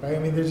 Right? I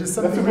mean, there's just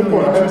something really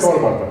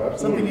interesting,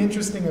 something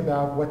interesting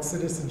about what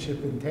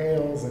citizenship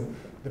entails and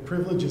the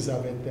privileges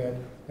of it, that,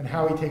 and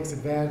how he takes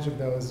advantage of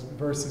those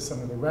versus some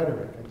of the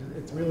rhetoric.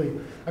 It's really,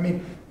 I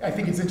mean, I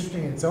think it's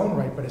interesting in its own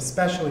right, but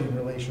especially in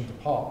relation to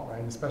Paul,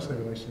 right? Especially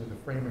in relation to the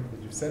framework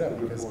that you've set up,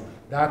 because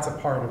that's a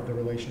part of the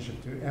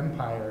relationship to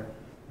empire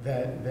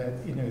that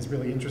you know, is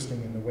really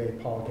interesting in the way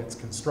Paul gets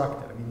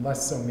constructed. I mean,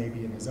 less so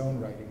maybe in his own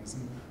writings,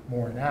 and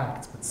more in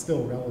Acts, but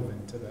still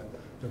relevant to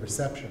the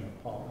reception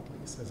of Paul, at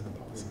least, as an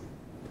apostle.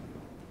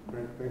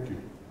 Great, thank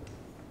you.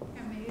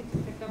 Yeah, maybe to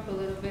pick up a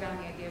little bit on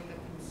the idea of the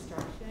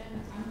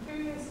construction, I'm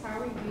curious, how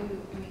are you,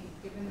 I mean,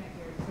 given that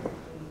you're sort of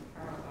doing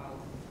parallel,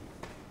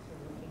 sort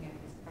of looking at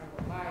these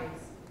parallel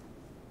lives,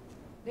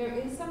 there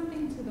is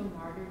something to the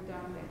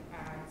martyrdom that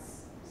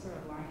adds, sort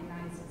of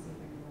lionizes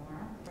even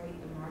more, right?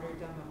 The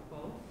martyrdom of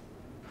both.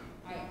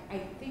 I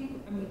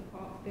think, I mean,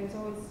 Paul, there's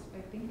always,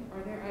 I think,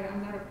 are there,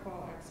 I'm not a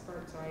Paul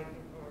expert, so I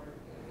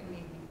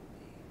mean,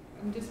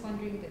 I'm just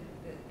wondering that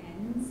the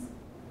ends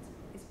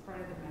is part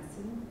of the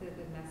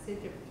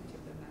message of each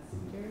of the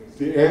messengers.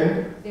 The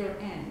end? Their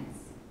ends.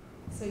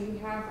 So you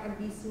have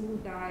Albizu who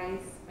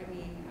dies. I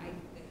mean,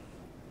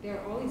 there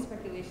are all these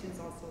speculations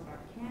also about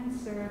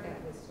cancer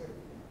that was sort of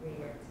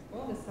weird.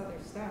 All this other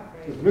stuff,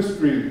 right? His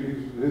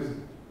mystery,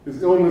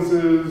 his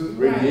illnesses,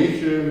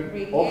 radiation,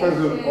 right. all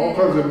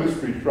kinds of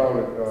mysteries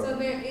shrouded. So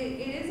there, it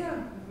is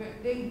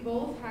they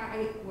both had,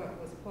 what,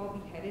 was Paul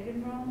beheaded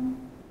in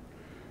Rome?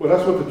 Well,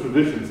 that's what the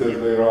tradition says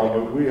later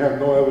on, but we have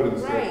no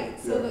evidence. Right,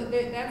 that, so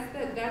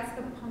that's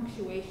the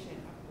punctuation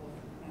of both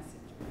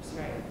messengers,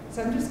 right?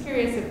 So I'm just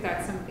curious if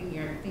that's something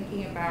you're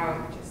thinking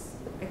about. Just,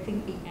 I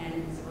think the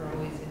ends are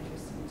always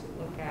interesting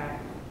to look at,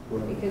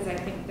 because I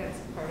think that's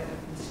part of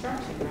the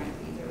construction,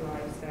 right? These are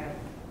lives that,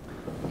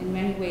 in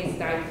many ways,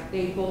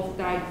 they both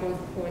died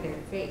for their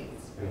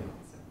faiths, right?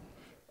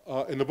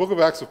 So. In the book of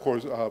Acts, of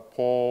course,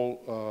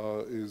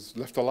 Paul is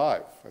left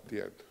alive at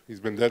the end. He's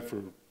been dead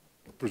for,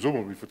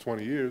 presumably, for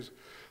 20 years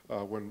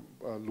when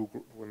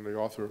the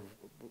author of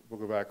the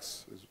book of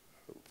Acts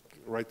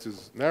writes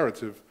his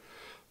narrative.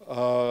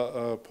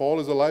 Paul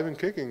is alive and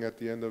kicking at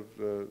the end of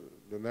the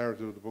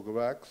narrative of the book of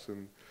Acts,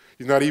 and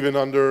he's not even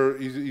under,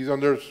 he's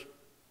under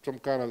some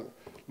kind of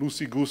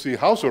loosey-goosey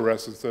house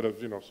arrest instead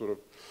of, you know, sort of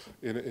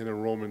in a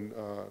Roman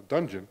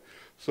dungeon.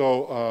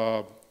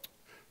 So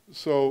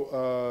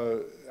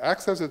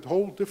Acts has a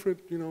whole different,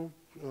 you know,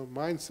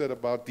 mindset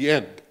about the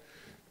end.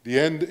 The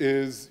end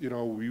is, you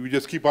know, we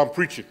just keep on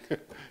preaching.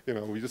 You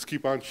know, we just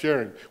keep on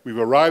sharing. We've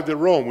arrived at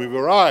Rome. We've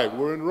arrived.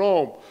 We're in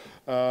Rome.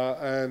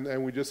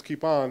 And we just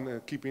keep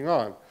on keeping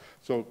on.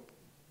 So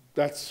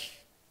that's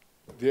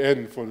the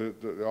end for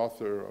the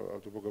author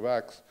of the Book of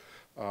Acts,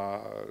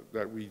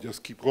 that we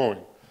just keep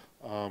going.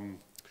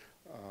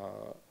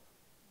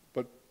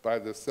 But by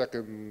the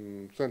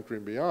 2nd century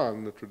and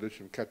beyond, the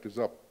tradition catches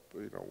up,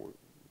 you know, with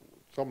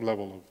some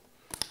level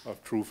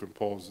of truth in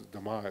Paul's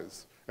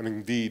demise. And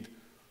indeed,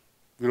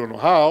 we don't know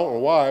how or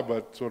why,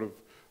 but sort of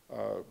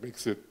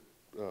makes it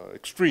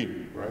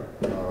extreme,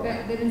 right?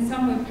 That in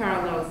some way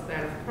parallels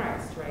that of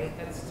Christ, right?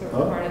 That's sort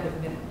of part of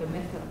the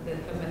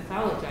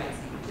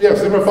mythologizing.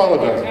 Yes, the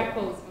mythologizing.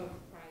 Echoes of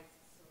Christ's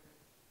sort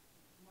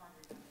of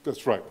martyrdom.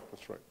 That's right,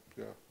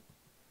 yeah.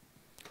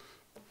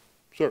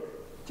 Sir?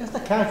 Just a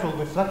casual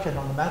reflection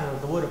on the matter of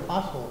the word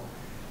apostle.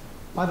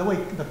 By the way,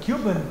 the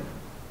Cuban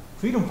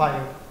freedom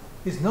fighter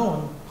is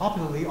known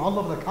popularly all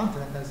over the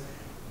continent as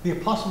the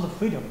apostle of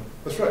freedom.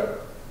 That's right.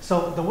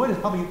 So the word is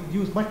probably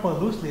used much more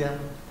loosely than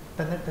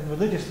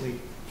religiously.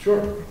 Sure.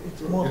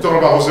 It's more. You're talking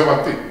about Jose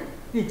Marti.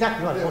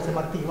 Exactly right, Yeah. Jose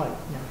Marti, right,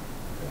 yeah.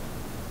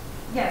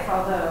 Yes,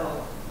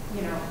 although,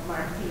 you know,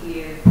 Marti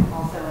is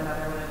also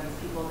another one of these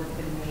people that's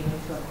been made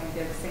into a kind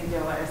of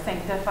singular,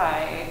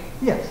 sanctified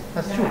Yes,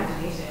 that's true.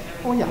 imagination.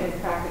 I Oh, mean, yeah. he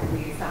is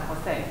practically San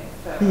Jose.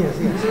 So. He is,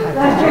 yes.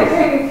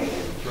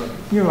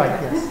 You're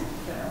right, yes.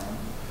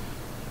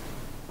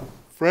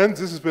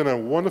 Friends, this has been a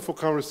wonderful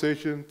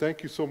conversation.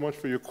 Thank you so much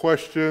for your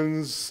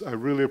questions. I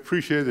really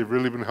appreciate it. They've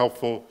really been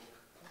helpful.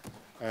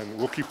 And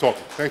we'll keep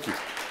talking. Thank you.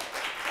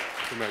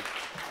 Good night.